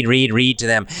 Read to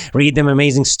them. Read them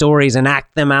amazing stories and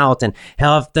act them out and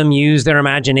help them use their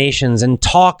imaginations, and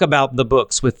talk about the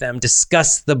books with them.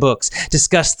 Discuss the books,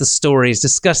 discuss the stories,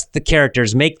 discuss the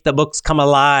characters, make the books come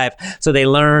alive so they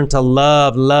learn to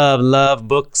love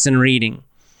books and reading.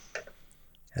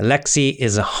 Alexei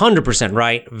is 100%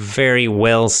 right. Very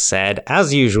well said.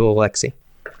 As usual, Alexei.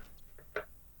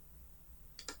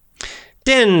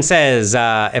 Din says,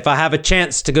 if I have a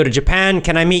chance to go to Japan,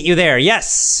 can I meet you there?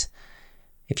 Yes,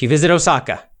 if you visit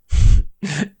Osaka.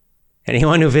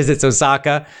 Anyone who visits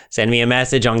Osaka, send me a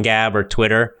message on Gab or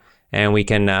Twitter, and we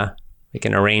can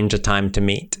arrange a time to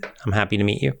meet. I'm happy to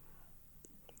meet you.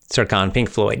 Sir Khan, Pink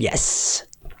Floyd, yes.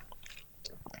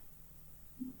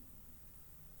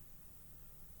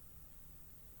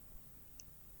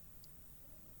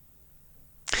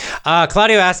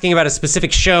 Claudio asking about a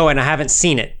specific show, and I haven't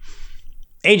seen it.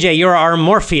 AJ, you're our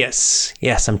Morpheus.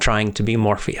 Yes, I'm trying to be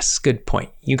Morpheus. Good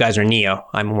point. You guys are Neo.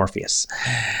 I'm Morpheus.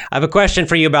 I have a question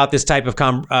for you about this type of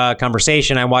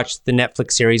conversation. I watched the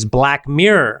Netflix series Black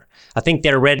Mirror. I think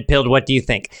they're red-pilled. What do you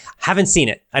think? Haven't seen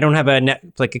it. I don't have a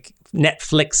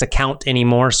Netflix account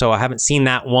anymore, so I haven't seen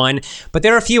that one. But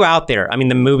there are a few out there. I mean,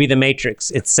 the movie The Matrix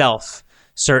itself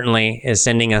certainly is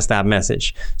sending us that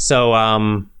message. So,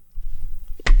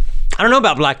 I I don't know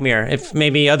about Black Mirror. If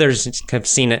maybe others have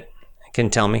seen it, can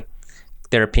tell me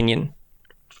their opinion.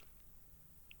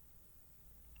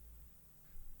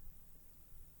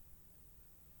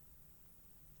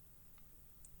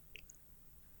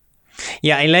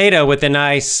 Yeah, Eleda with a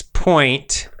nice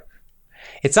point.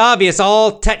 It's obvious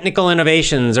all technical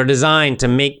innovations are designed to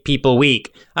make people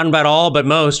weak. I don't know about all, but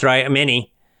most, right?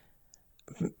 Many.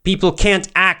 People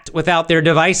can't act without their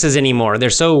devices anymore. They're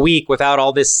so weak without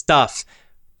all this stuff.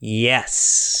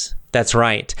 Yes, that's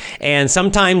right. And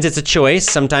sometimes it's a choice.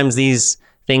 Sometimes these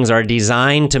things are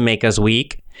designed to make us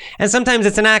weak. And sometimes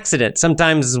it's an accident.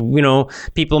 Sometimes,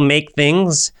 people make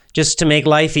things just to make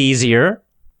life easier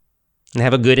and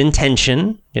have a good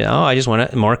intention. I just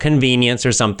want more convenience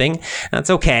or something. That's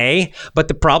okay. But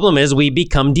the problem is we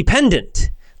become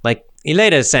dependent. Like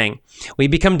Eleda is saying, we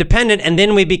become dependent and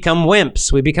then we become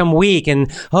wimps. We become weak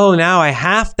and, now I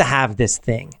have to have this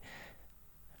thing.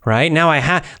 Right? Now I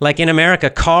have, like in America,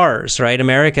 cars, right?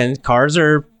 American cars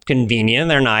are convenient.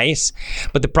 They're nice.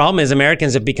 But the problem is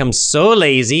Americans have become so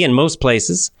lazy in most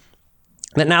places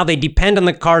that now they depend on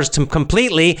the cars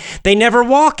completely. They never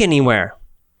walk anywhere.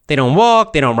 They don't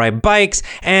walk, they don't ride bikes,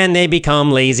 and they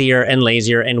become lazier and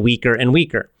lazier and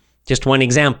weaker. Just one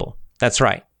example. That's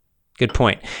right. Good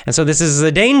point. And so this is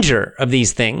the danger of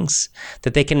these things,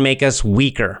 that they can make us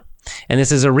weaker. And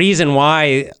this is a reason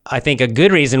why, I think a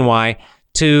good reason why,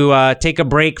 to take a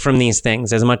break from these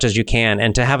things as much as you can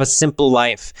and to have a simple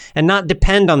life and not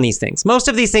depend on these things. Most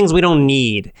of these things we don't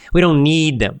need. We don't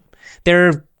need them.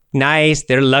 They're nice,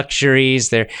 they're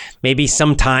luxuries, maybe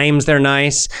sometimes they're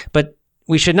nice, but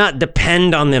we should not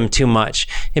depend on them too much.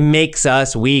 It makes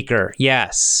us weaker.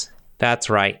 Yes, that's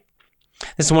right.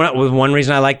 This is one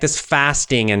reason I like this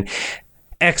fasting and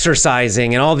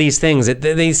exercising and all these things.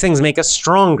 These things make us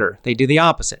stronger. They do the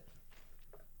opposite.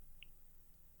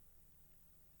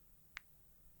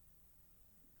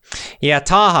 Yeah,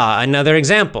 Taha, another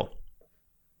example.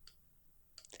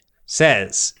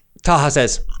 Taha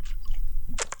says,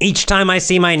 each time I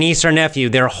see my niece or nephew,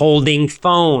 they're holding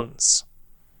phones.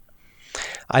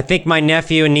 I think my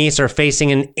nephew and niece are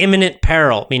facing an imminent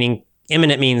peril, meaning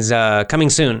imminent means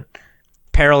coming soon.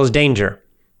 Peril is danger.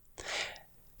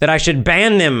 That I should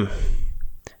ban them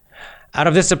out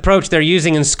of this approach they're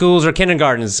using in schools or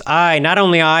kindergartens. Not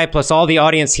only I, plus all the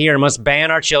audience here, must ban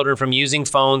our children from using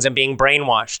phones and being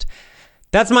brainwashed.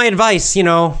 That's my advice.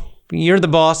 You're the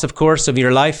boss, of course, of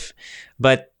your life,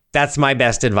 but that's my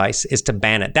best advice, is to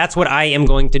ban it. That's what I am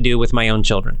going to do with my own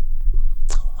children.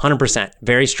 100%.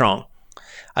 Very strong.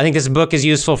 I think this book is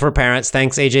useful for parents.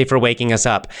 Thanks, AJ, for waking us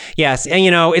up. Yes, and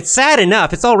it's sad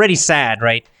enough. It's already sad,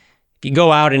 right? If you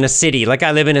go out in a city, like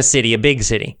I live in a city, a big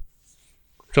city.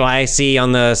 So I see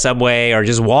on the subway or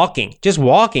just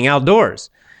walking outdoors.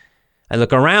 I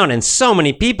look around and so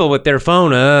many people with their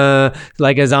phone,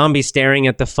 like a zombie staring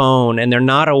at the phone, and they're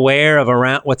not aware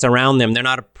of what's around them. They're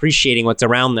not appreciating what's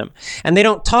around them. And they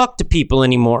don't talk to people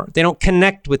anymore. They don't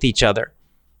connect with each other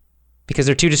because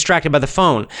they're too distracted by the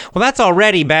phone. Well, that's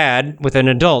already bad with an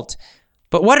adult.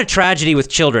 But what a tragedy with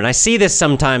children. I see this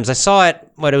sometimes. I saw it,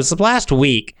 it was last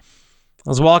week. I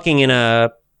was walking in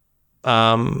a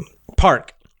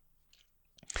park.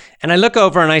 And I look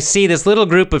over and I see this little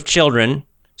group of children,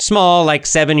 small, like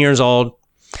 7 years old.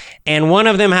 And one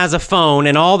of them has a phone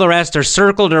and all the rest are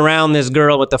circled around this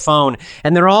girl with the phone.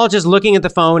 And they're all just looking at the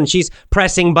phone and she's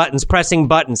pressing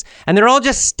buttons. And they're all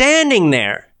just standing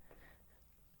there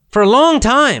for a long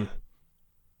time,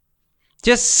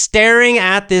 just staring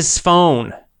at this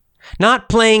phone, not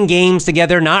playing games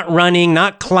together, not running,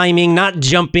 not climbing, not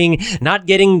jumping, not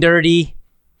getting dirty,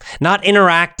 not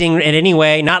interacting in any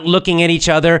way, not looking at each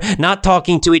other, not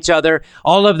talking to each other.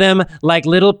 All of them like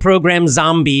little programmed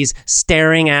zombies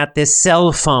staring at this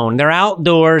cell phone. They're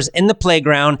outdoors in the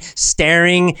playground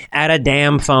staring at a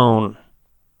damn phone.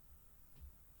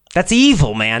 That's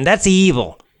evil, man. That's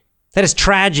evil. That is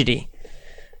tragedy.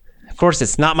 Of course,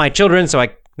 it's not my children, so I'm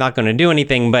not going to do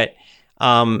anything, but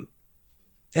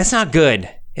that's not good.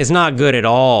 It's not good at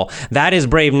all. That is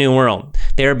Brave New World.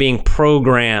 They're being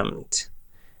programmed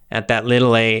at that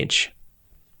little age.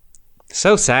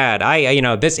 So sad.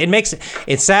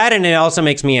 It's sad, and it also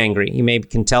makes me angry. You maybe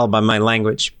can tell by my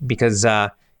language, because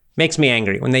it makes me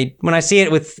angry. When I see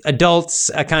it with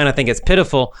adults, I kind of think it's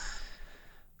pitiful.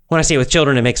 When I see it with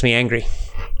children, it makes me angry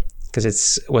because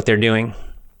it's what they're doing.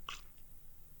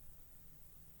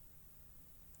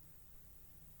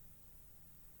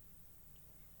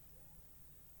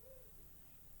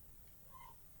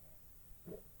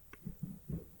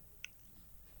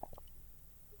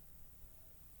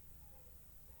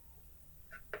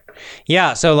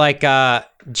 Yeah, so like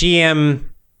GM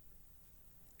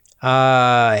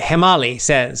Hemali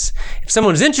says, if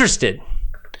someone's interested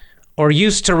or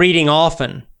used to reading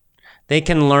often, they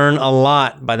can learn a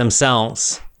lot by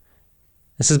themselves.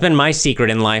 This has been my secret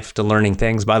in life to learning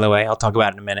things, by the way. I'll talk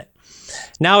about it in a minute.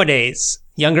 Nowadays,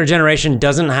 younger generation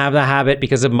doesn't have the habit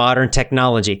because of modern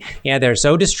technology. Yeah, they're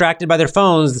so distracted by their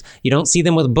phones, you don't see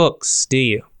them with books, do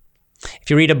you? If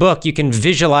you read a book, you can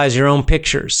visualize your own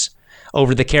pictures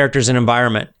over the characters and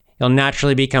environment. You'll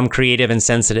naturally become creative and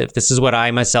sensitive. This is what I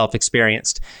myself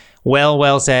experienced.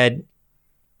 Well said.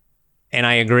 And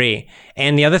I agree.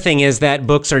 And the other thing is that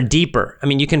books are deeper. I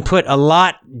mean, you can put a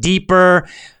lot deeper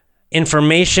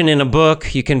information in a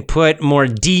book. You can put more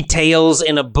details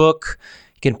in a book.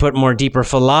 You can put more deeper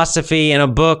philosophy in a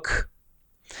book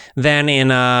than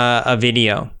in a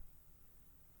video.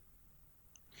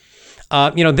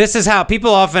 This is how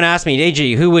people often ask me,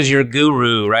 AJ, who was your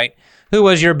guru, right? Who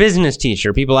was your business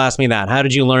teacher? People ask me that. How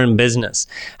did you learn business?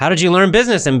 How did you learn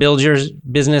business and build your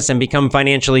business and become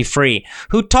financially free?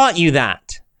 Who taught you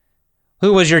that?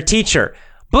 Who was your teacher?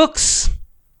 Books.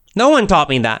 No one taught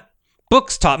me that.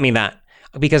 Books taught me that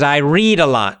because I read a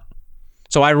lot.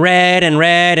 So I read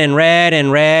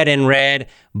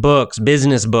books,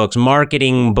 business books,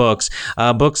 marketing books,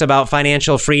 books about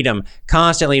financial freedom,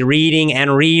 constantly reading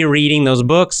and rereading those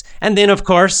books. And then, of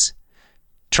course,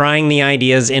 trying the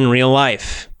ideas in real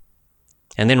life.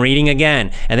 And then reading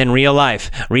again, and then real life,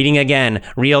 reading again,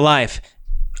 real life.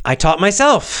 I taught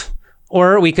myself.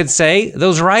 Or we could say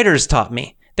those writers taught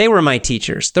me. They were my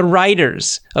teachers, the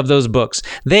writers of those books.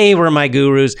 They were my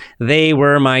gurus. They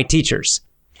were my teachers.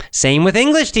 Same with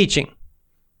English teaching.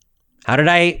 How did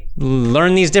I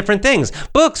learn these different things?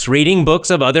 Books, reading books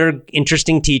of other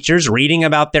interesting teachers, reading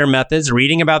about their methods,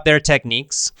 reading about their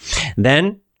techniques,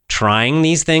 then trying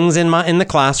these things in the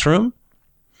classroom,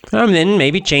 and then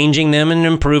maybe changing them and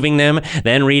improving them,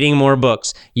 then reading more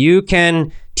books. You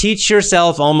can teach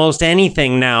yourself almost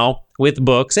anything now with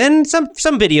books, and some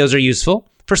videos are useful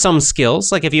for some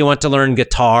skills. Like if you want to learn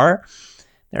guitar,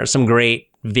 there are some great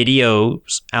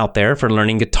videos out there for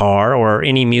learning guitar or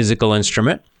any musical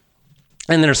instrument.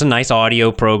 And there are some nice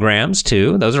audio programs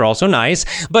too. Those are also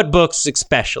nice, but books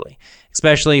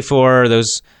especially for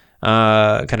those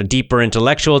kind of deeper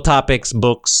intellectual topics.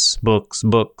 Books.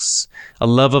 A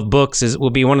love of books will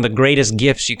be one of the greatest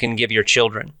gifts you can give your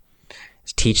children.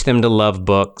 Teach them to love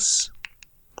books.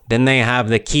 Then they have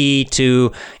the key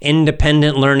to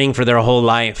independent learning for their whole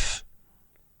life.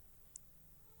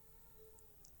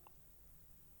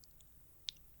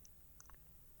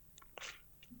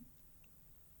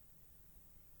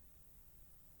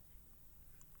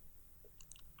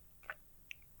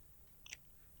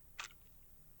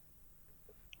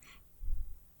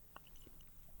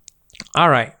 All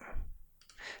right.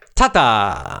 Talking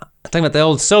about the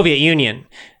old Soviet Union.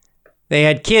 They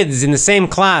had kids in the same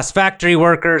class, factory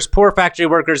workers, poor factory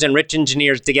workers, and rich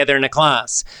engineers together in a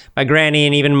class. My granny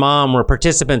and even mom were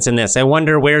participants in this. I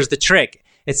wonder where's the trick?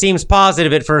 It seems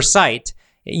positive at first sight.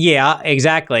 Yeah,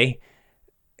 exactly.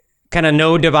 Kind of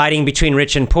no dividing between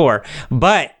rich and poor.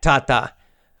 But, Tata,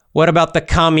 what about the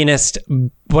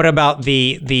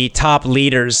top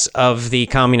leaders of the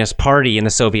Communist Party in the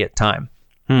Soviet time?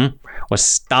 Was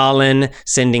Stalin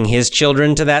sending his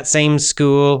children to that same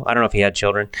school? I don't know if he had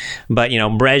children, but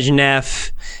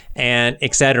Brezhnev and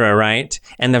etc. Right?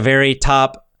 And the very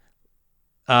top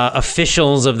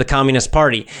officials of the Communist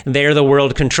Party, they're the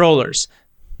world controllers.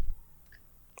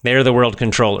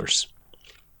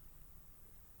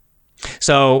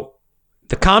 So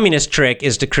the communist trick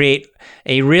is to create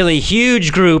a really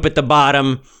huge group at the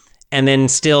bottom and then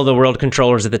still the world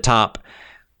controllers at the top.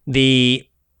 The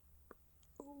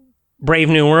Brave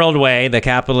New World way, the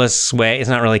capitalist way, it's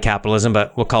not really capitalism,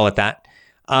 but we'll call it that.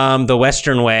 The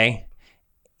Western way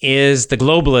is the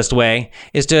globalist way,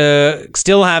 is to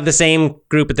still have the same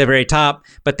group at the very top,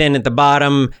 but then at the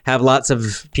bottom have lots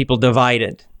of people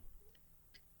divided.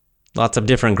 Lots of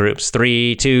different groups,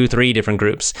 3 different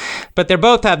groups. But they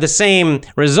both have the same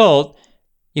result.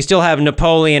 You still have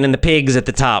Napoleon and the pigs at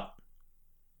the top.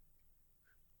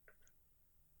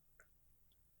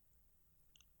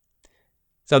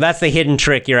 So that's the hidden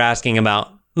trick you're asking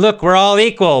about. Look, we're all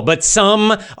equal, but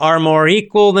some are more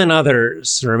equal than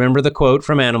others. Remember the quote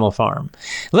from Animal Farm.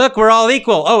 Look, we're all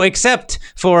equal. Oh, except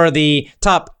for the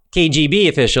top KGB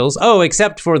officials. Oh,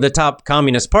 except for the top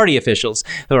Communist Party officials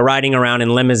who are riding around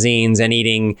in limousines and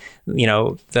eating,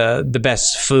 the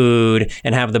best food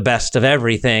and have the best of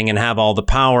everything and have all the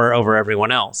power over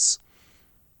everyone else.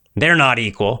 They're not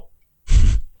equal.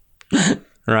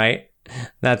 Right?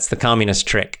 That's the communist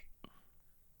trick.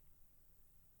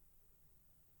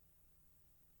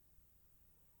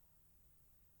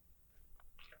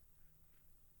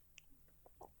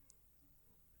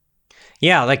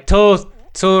 Yeah, like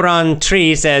Toran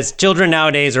Tree says, children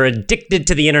nowadays are addicted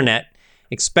to the internet,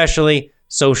 especially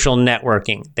social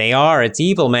networking. They are. It's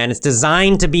evil, man. It's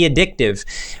designed to be addictive.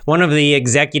 One of the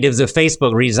executives of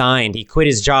Facebook resigned. He quit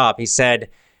his job. He said,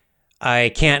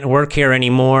 I can't work here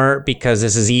anymore because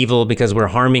this is evil, because we're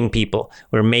harming people.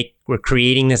 We're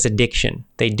creating this addiction.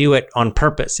 They do it on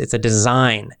purpose. It's a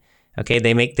design. Okay,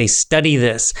 they study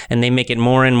this and they make it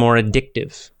more and more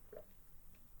addictive.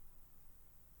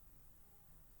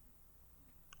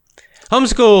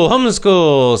 Homeschool,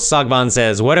 Sagban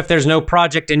says. What if there's no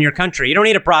project in your country? You don't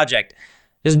need a project.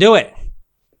 Just do it.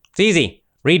 It's easy.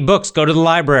 Read books, go to the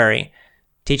library.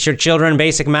 Teach your children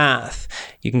basic math.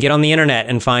 You can get on the internet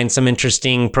and find some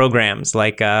interesting programs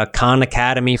like Khan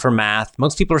Academy for math.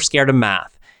 Most people are scared of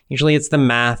math. Usually it's the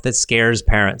math that scares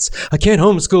parents. I can't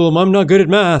homeschool them. I'm not good at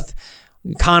math.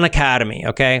 Khan Academy,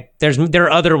 okay? There are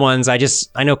other ones. I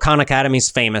know Khan Academy's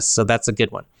famous, so that's a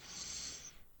good one.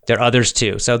 There are others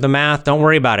too. So the math, don't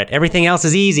worry about it. Everything else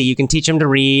is easy. You can teach them to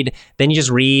read. Then you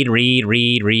just read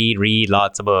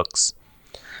lots of books.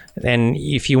 And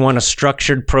if you want a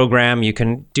structured program, you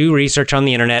can do research on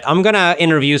the internet. I'm going to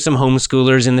interview some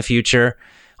homeschoolers in the future,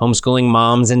 homeschooling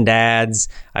moms and dads.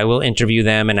 I will interview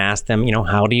them and ask them,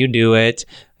 how do you do it?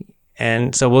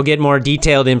 And so we'll get more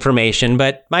detailed information.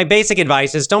 But my basic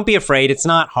advice is don't be afraid. It's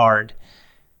not hard.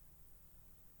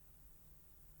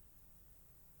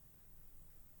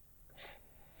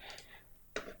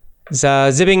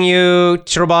 Zibbing You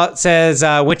Chirobot says,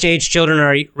 which age children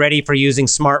are ready for using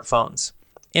smartphones?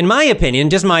 In my opinion,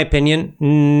 just my opinion,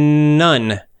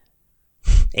 none.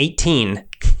 18.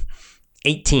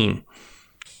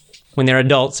 When they're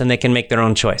adults and they can make their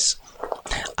own choice.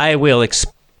 I will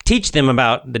teach them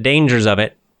about the dangers of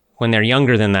it when they're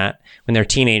younger than that, when they're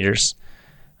teenagers.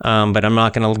 But I'm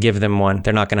not going to give them one.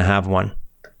 They're not going to have one.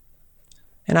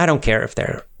 And I don't care if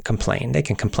they're complain. They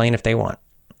can complain if they want.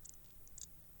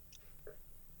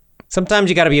 Sometimes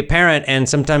you got to be a parent, and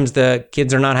sometimes the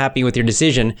kids are not happy with your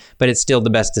decision, but it's still the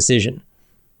best decision.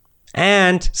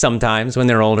 And sometimes when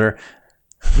they're older,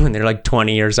 when they're like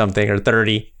 20 or something or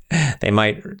 30, they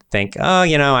might think, oh,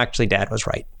 actually dad was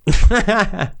right.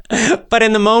 But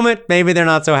in the moment, maybe they're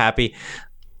not so happy.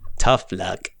 Tough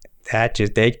luck.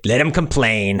 They let them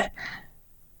complain.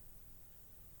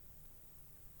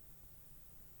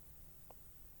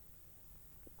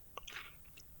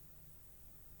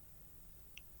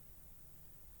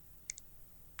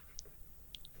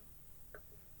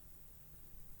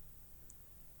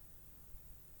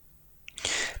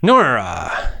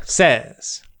 Nora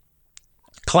says,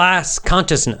 class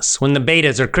consciousness, when the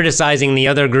betas are criticizing the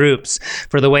other groups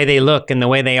for the way they look and the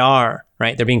way they are,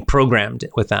 right? They're being programmed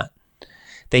with that.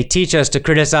 They teach us to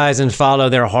criticize and follow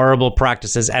their horrible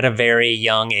practices at a very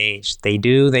young age. They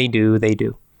do.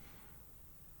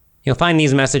 You'll find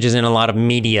these messages in a lot of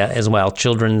media as well,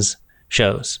 children's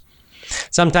shows.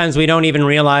 Sometimes we don't even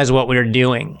realize what we're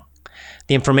doing.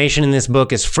 The information in this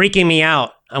book is freaking me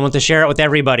out. I want to share it with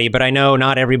everybody, but I know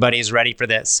not everybody is ready for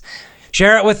this.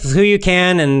 Share it with who you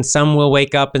can, and some will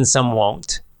wake up and some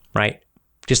won't, right?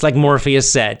 Just like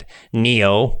Morpheus said,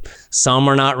 Neo, some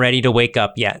are not ready to wake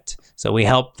up yet. So we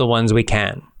help the ones we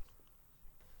can.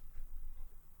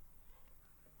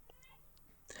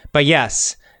 But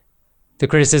yes, the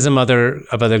criticism of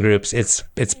other groups,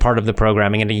 it's part of the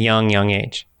programming at a young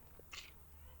age.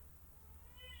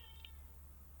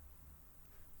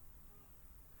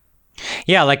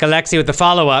 Yeah, like Alexi with the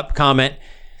follow-up comment.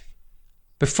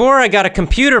 Before I got a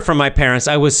computer from my parents,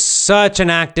 I was such an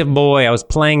active boy. I was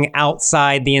playing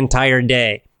outside the entire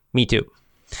day. Me too.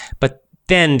 But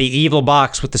then the evil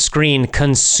box with the screen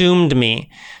consumed me.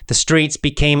 The streets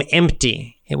became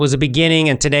empty. It was a beginning,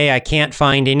 and today I can't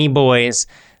find any boys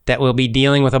that will be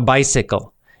dealing with a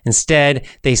bicycle. Instead,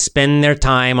 they spend their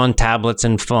time on tablets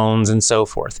and phones and so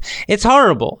forth. It's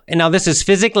horrible. And now this is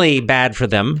physically bad for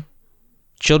them.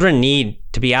 Children need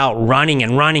to be out running,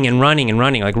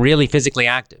 like really physically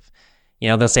active.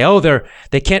 They'll say, oh,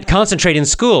 they can't concentrate in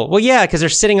school. Well, yeah, because they're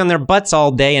sitting on their butts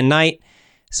all day and night.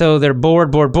 So they're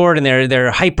bored, and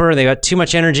they're hyper. They got too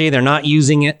much energy. They're not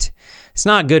using it. It's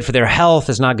not good for their health.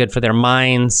 It's not good for their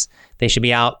minds. They should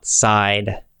be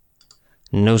outside.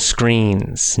 No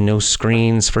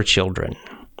screens for children.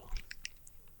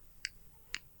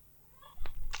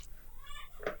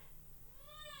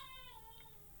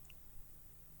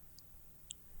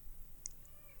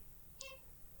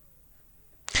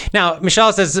 Now,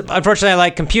 Michelle says, unfortunately, I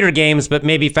like computer games, but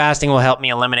maybe fasting will help me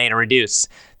eliminate or reduce.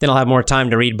 Then I'll have more time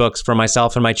to read books for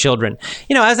myself and my children.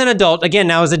 As an adult, again,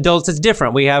 now as adults, it's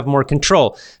different. We have more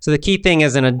control. So the key thing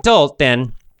as an adult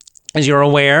then is you're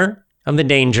aware of the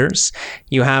dangers.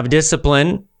 You have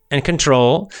discipline and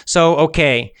control. So,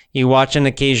 okay, you watch an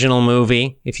occasional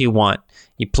movie if you want.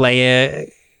 You play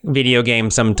a video game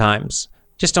sometimes.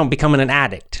 Just don't become an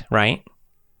addict, right?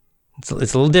 It's a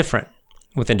little different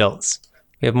with adults.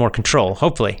 We have more control,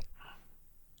 hopefully.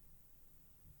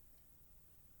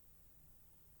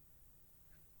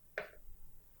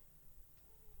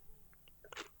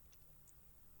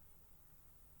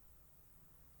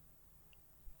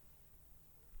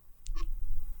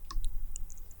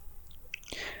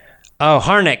 Oh,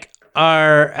 Harnick.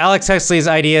 Our Alex Huxley's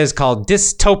idea is called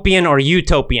dystopian or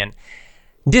utopian.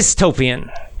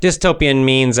 Dystopian. Dystopian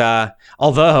means,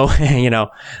 although,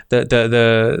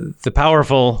 the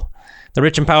powerful, the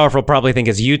rich and powerful probably think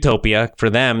it's utopia.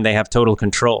 For them, they have total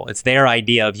control. It's their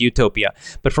idea of utopia.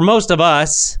 But for most of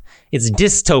us, it's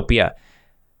dystopia.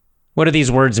 What do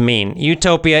these words mean?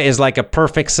 Utopia is like a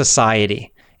perfect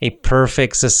society. A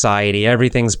perfect society.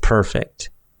 Everything's perfect.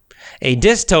 A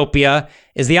dystopia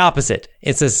is the opposite.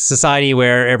 It's a society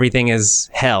where everything is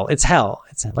hell. It's hell.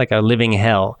 It's like a living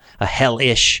hell, a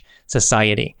hellish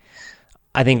society.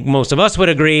 I think most of us would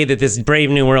agree that this Brave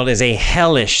New World is a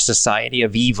hellish society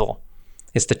of evil.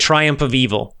 It's the triumph of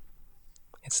evil.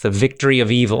 It's the victory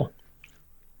of evil.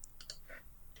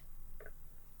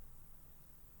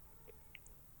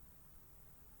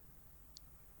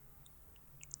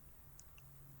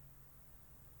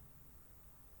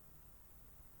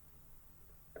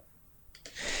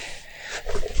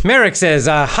 Merrick says,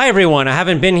 hi everyone, I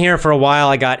haven't been here for a while.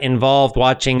 I got involved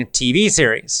watching a TV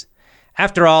series.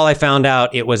 After all, I found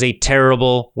out it was a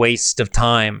terrible waste of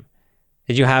time.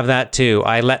 Did you have that too?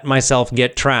 I let myself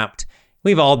get trapped.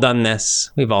 We've all done this.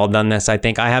 I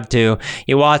think I have too.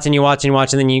 You watch and you watch and you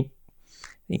watch, and then you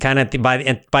kind of,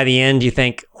 by the end, you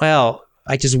think, well,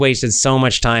 I just wasted so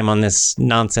much time on this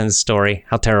nonsense story.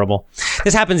 How terrible.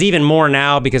 This happens even more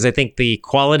now because I think the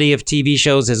quality of TV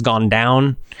shows has gone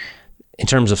down. In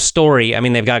terms of story, I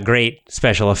mean, they've got great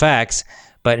special effects,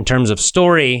 but in terms of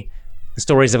story, the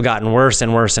stories have gotten worse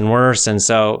and worse and worse. And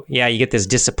so, yeah, you get this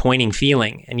disappointing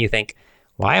feeling and you think,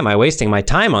 why am I wasting my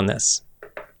time on this?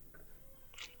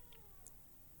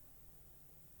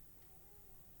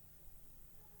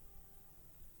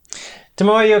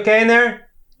 Timo, are you okay in there?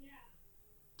 Yeah.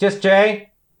 Just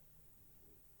Jay?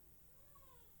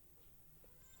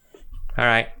 All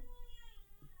right.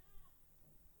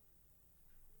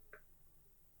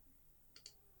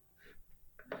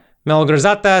 Mel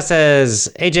Grazata says,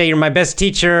 AJ, you're my best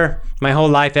teacher my whole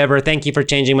life ever. Thank you for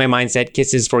changing my mindset.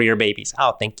 Kisses for your babies.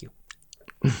 Oh, thank you.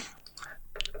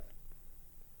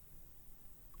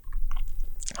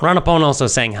 Ranapon also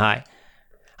saying hi.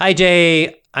 Hi,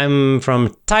 Jay. I'm from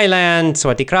Thailand.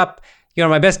 Swati Krap. You're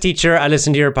my best teacher. I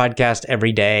listen to your podcast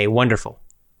every day. Wonderful.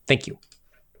 Thank you.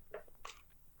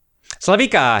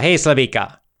 Slavika. Hey,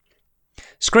 Slavika.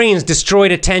 Screens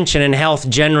destroyed attention and health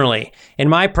generally. In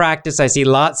my practice, I see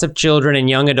lots of children and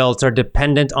young adults are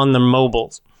dependent on their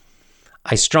mobiles.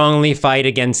 I strongly fight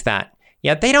against that.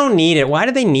 Yet they don't need it. Why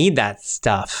do they need that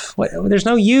stuff? There's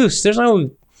no use. There's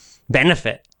no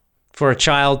benefit for a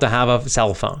child to have a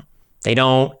cell phone. They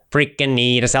don't freaking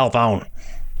need a cell phone.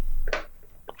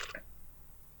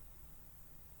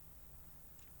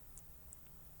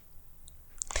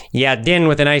 Yeah, Din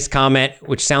with a nice comment,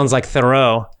 which sounds like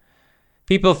Thoreau.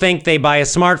 People think they buy a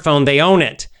smartphone, they own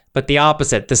it, but the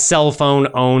opposite, the cell phone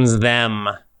owns them.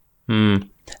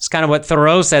 It's kind of what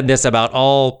Thoreau said this about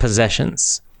all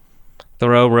possessions.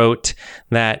 Thoreau wrote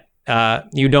that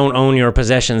you don't own your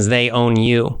possessions, they own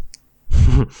you.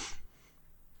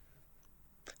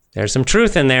 There's some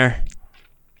truth in there.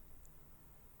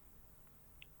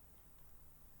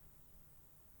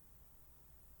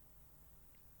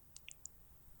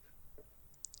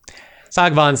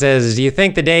 Sagvan says, do you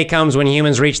think the day comes when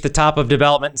humans reach the top of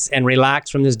development and relax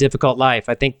from this difficult life?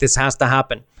 I think this has to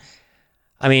happen.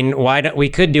 I mean, we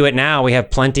could do it now. We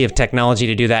have plenty of technology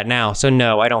to do that now. So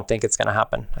no, I don't think it's going to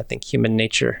happen. I think human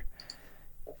nature.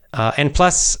 And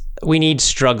plus, we need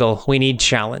struggle. We need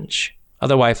challenge.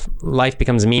 Otherwise, life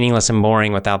becomes meaningless and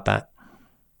boring without that.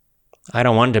 I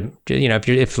don't want to,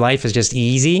 if life is just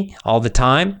easy all the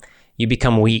time, you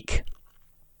become weak.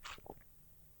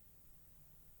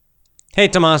 Hey,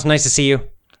 Tomas, nice to see you. All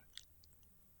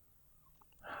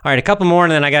right, a couple more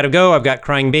and then I got to go. I've got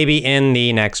crying baby in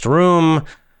the next room.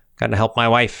 Got to help my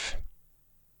wife.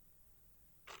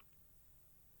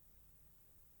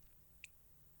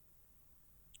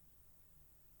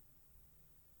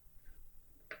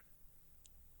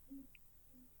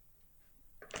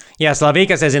 Yeah,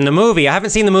 Slavika says in the movie, I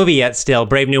haven't seen the movie yet still,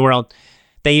 Brave New World,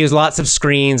 they use lots of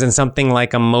screens and something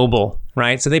like a mobile,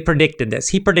 right? So they predicted this.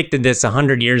 He predicted this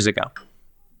 100 years ago.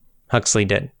 Huxley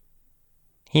did.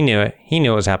 He knew it. He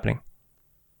knew it was happening.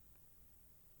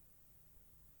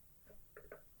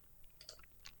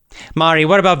 Mari,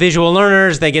 what about visual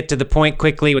learners? They get to the point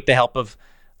quickly with the help of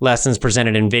lessons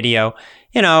presented in video.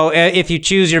 You know, if you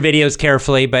choose your videos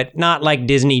carefully, but not like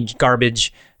Disney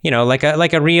garbage, you know, like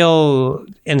a real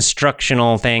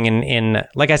instructional thing in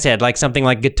like I said, like something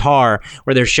like guitar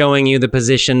where they're showing you the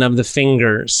position of the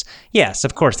fingers. Yes,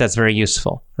 of course that's very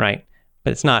useful, right?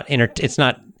 But it's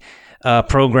not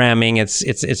programming.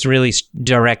 It's really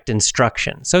direct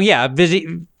instruction. So yeah,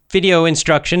 video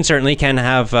instruction certainly can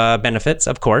have benefits,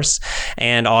 of course,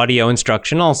 and audio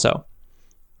instruction also.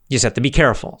 You just have to be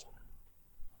careful.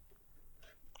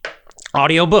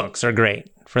 Audiobooks are great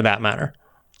for that matter.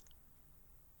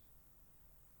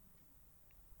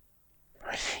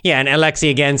 Yeah, and Alexi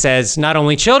again says, not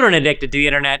only children addicted to the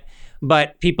internet,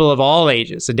 but people of all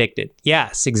ages addicted.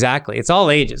 Yes, exactly. It's all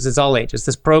ages. It's all ages.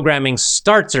 This programming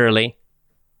starts early.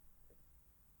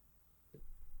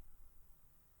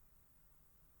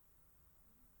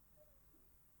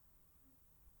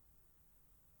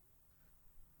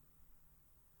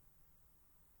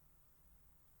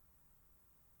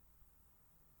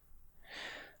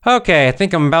 Okay, I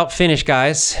think I'm about finished,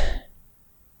 guys.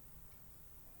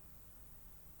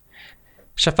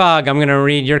 Shafag, I'm going to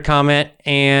read your comment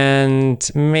and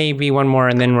maybe one more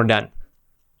and then we're done.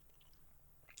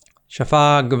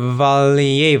 Shafag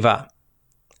Valieva.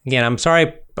 Again, I'm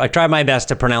sorry. I tried my best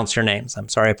to pronounce your names. I'm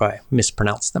sorry if I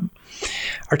mispronounced them.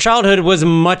 Our childhood was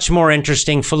much more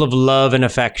interesting, full of love and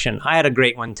affection. I had a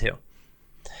great one too.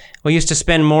 We used to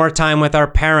spend more time with our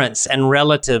parents and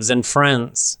relatives and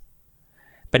friends.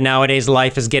 But nowadays,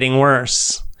 life is getting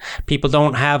worse. People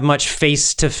don't have much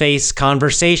face-to-face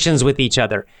conversations with each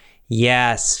other.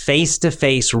 Yes,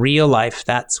 face-to-face, real life,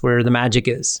 that's where the magic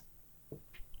is.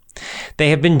 They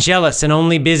have been jealous and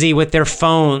only busy with their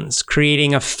phones,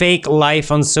 creating a fake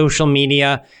life on social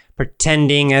media,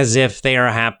 pretending as if they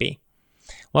are happy.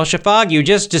 Well, Shafag, you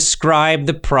just described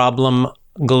the problem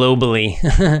globally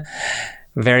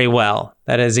very well.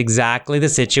 That is exactly the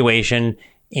situation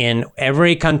in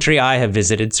every country I have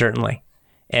visited, certainly.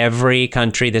 Every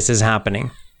country this is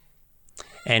happening.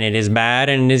 And it is bad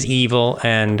and it is evil,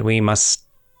 and we must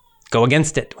go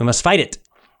against it. We must fight it.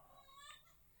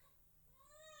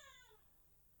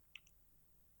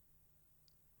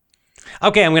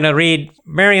 Okay, I'm going to read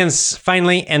Marion's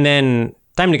finally, and then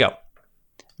time to go.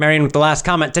 Marion with the last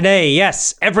comment today.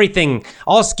 Yes, everything,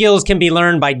 all skills can be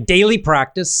learned by daily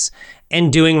practice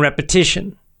and doing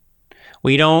repetition.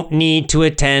 We don't need to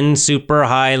attend super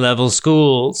high-level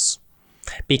schools.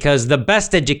 Because the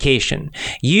best education,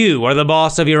 you are the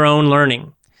boss of your own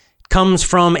learning, comes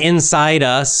from inside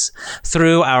us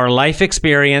through our life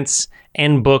experience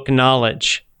and book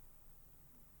knowledge.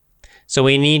 So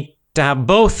we need to have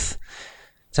both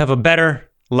to have a better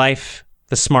life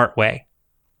the smart way.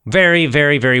 Very,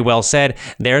 very, very well said.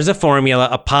 There's a formula,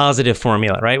 a positive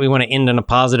formula, right? We want to end in a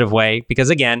positive way because,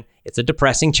 again, it's a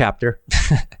depressing chapter.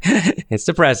 It's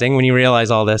depressing when you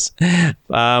realize all this.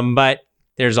 But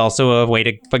there's also a way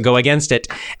to go against it.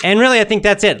 And really, I think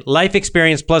that's it. Life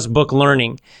experience plus book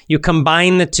learning. You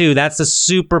combine the two. That's a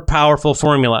super powerful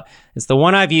formula. It's the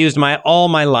one I've used all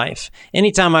my life.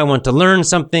 Anytime I want to learn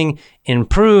something,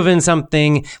 improve in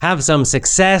something, have some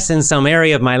success in some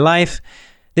area of my life,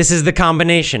 this is the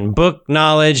combination. Book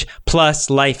knowledge plus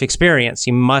life experience.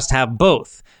 You must have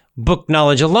both. Book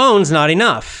knowledge alone is not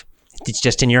enough. It's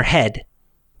just in your head.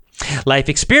 Life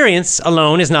experience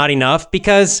alone is not enough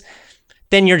because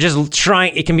then you're just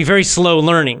trying, it can be very slow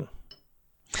learning.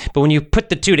 But when you put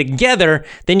the two together,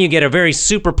 then you get a very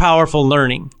super powerful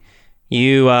learning.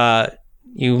 You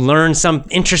learn some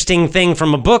interesting thing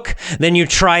from a book, then you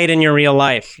try it in your real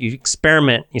life. You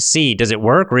experiment, you see, does it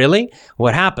work really?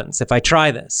 What happens if I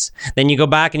try this? Then you go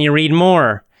back and you read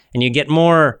more, and you get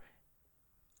more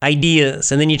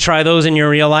ideas, and then you try those in your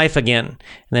real life again, and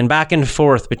then back and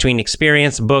forth between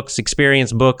experience books,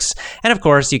 and of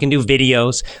course you can do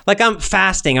videos. Like I'm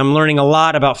fasting, I'm learning a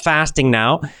lot about fasting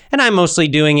now, and I'm mostly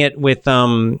doing it with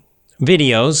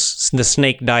videos, the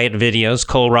snake diet videos,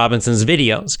 Cole Robinson's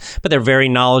videos, but they're very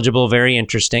knowledgeable, very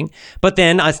interesting. But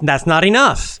then that's not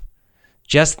enough.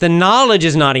 Just the knowledge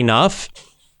is not enough.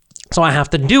 So I have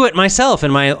to do it myself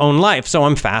in my own life. So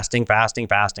I'm fasting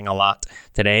a lot.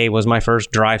 Today was my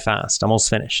first dry fast, almost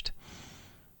finished.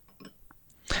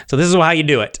 So this is how you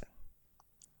do it.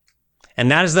 And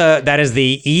that is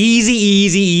the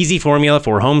easy formula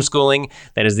for homeschooling.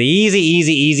 That is the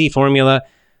easy formula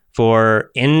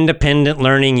for independent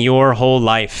learning your whole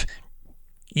life.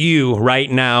 You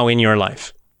right now in your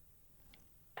life.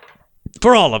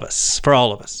 For all of us.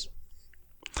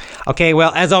 Okay,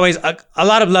 well, as always, a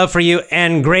lot of love for you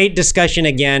and great discussion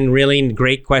again. Really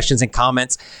great questions and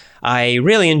comments. I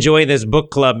really enjoy this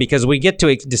book club because we get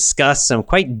to discuss some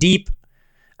quite deep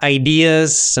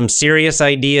ideas, some serious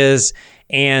ideas,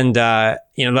 and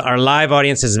our live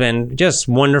audience has been just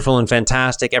wonderful and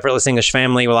fantastic. Effortless English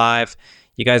Family Live.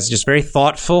 You guys are just very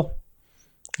thoughtful.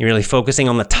 You're really focusing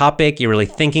on the topic. You're really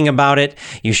thinking about it.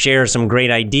 You share some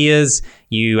great ideas.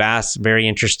 You ask very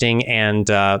interesting and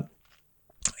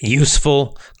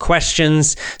useful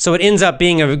questions. So it ends up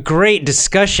being a great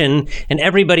discussion and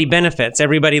everybody benefits.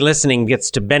 Everybody listening gets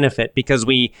to benefit because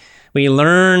we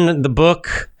learn the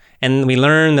book and we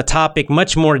learn the topic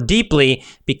much more deeply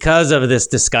because of this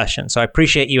discussion. So I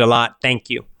appreciate you a lot. Thank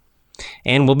you.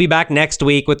 And we'll be back next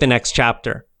week with the next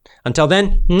chapter. Until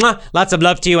then, lots of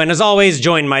love to you. And as always,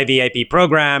 join my VIP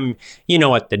program. You know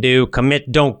what to do.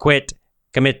 Commit, don't quit.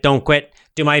 Commit, don't quit.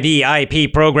 To my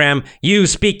VIP program. You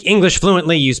speak English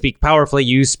fluently. You speak powerfully.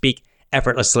 You speak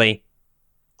effortlessly.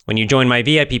 When you join my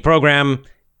VIP program,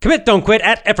 commit, don't quit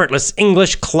at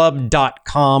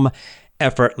effortlessenglishclub.com.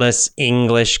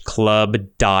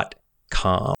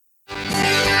 effortlessenglishclub.com.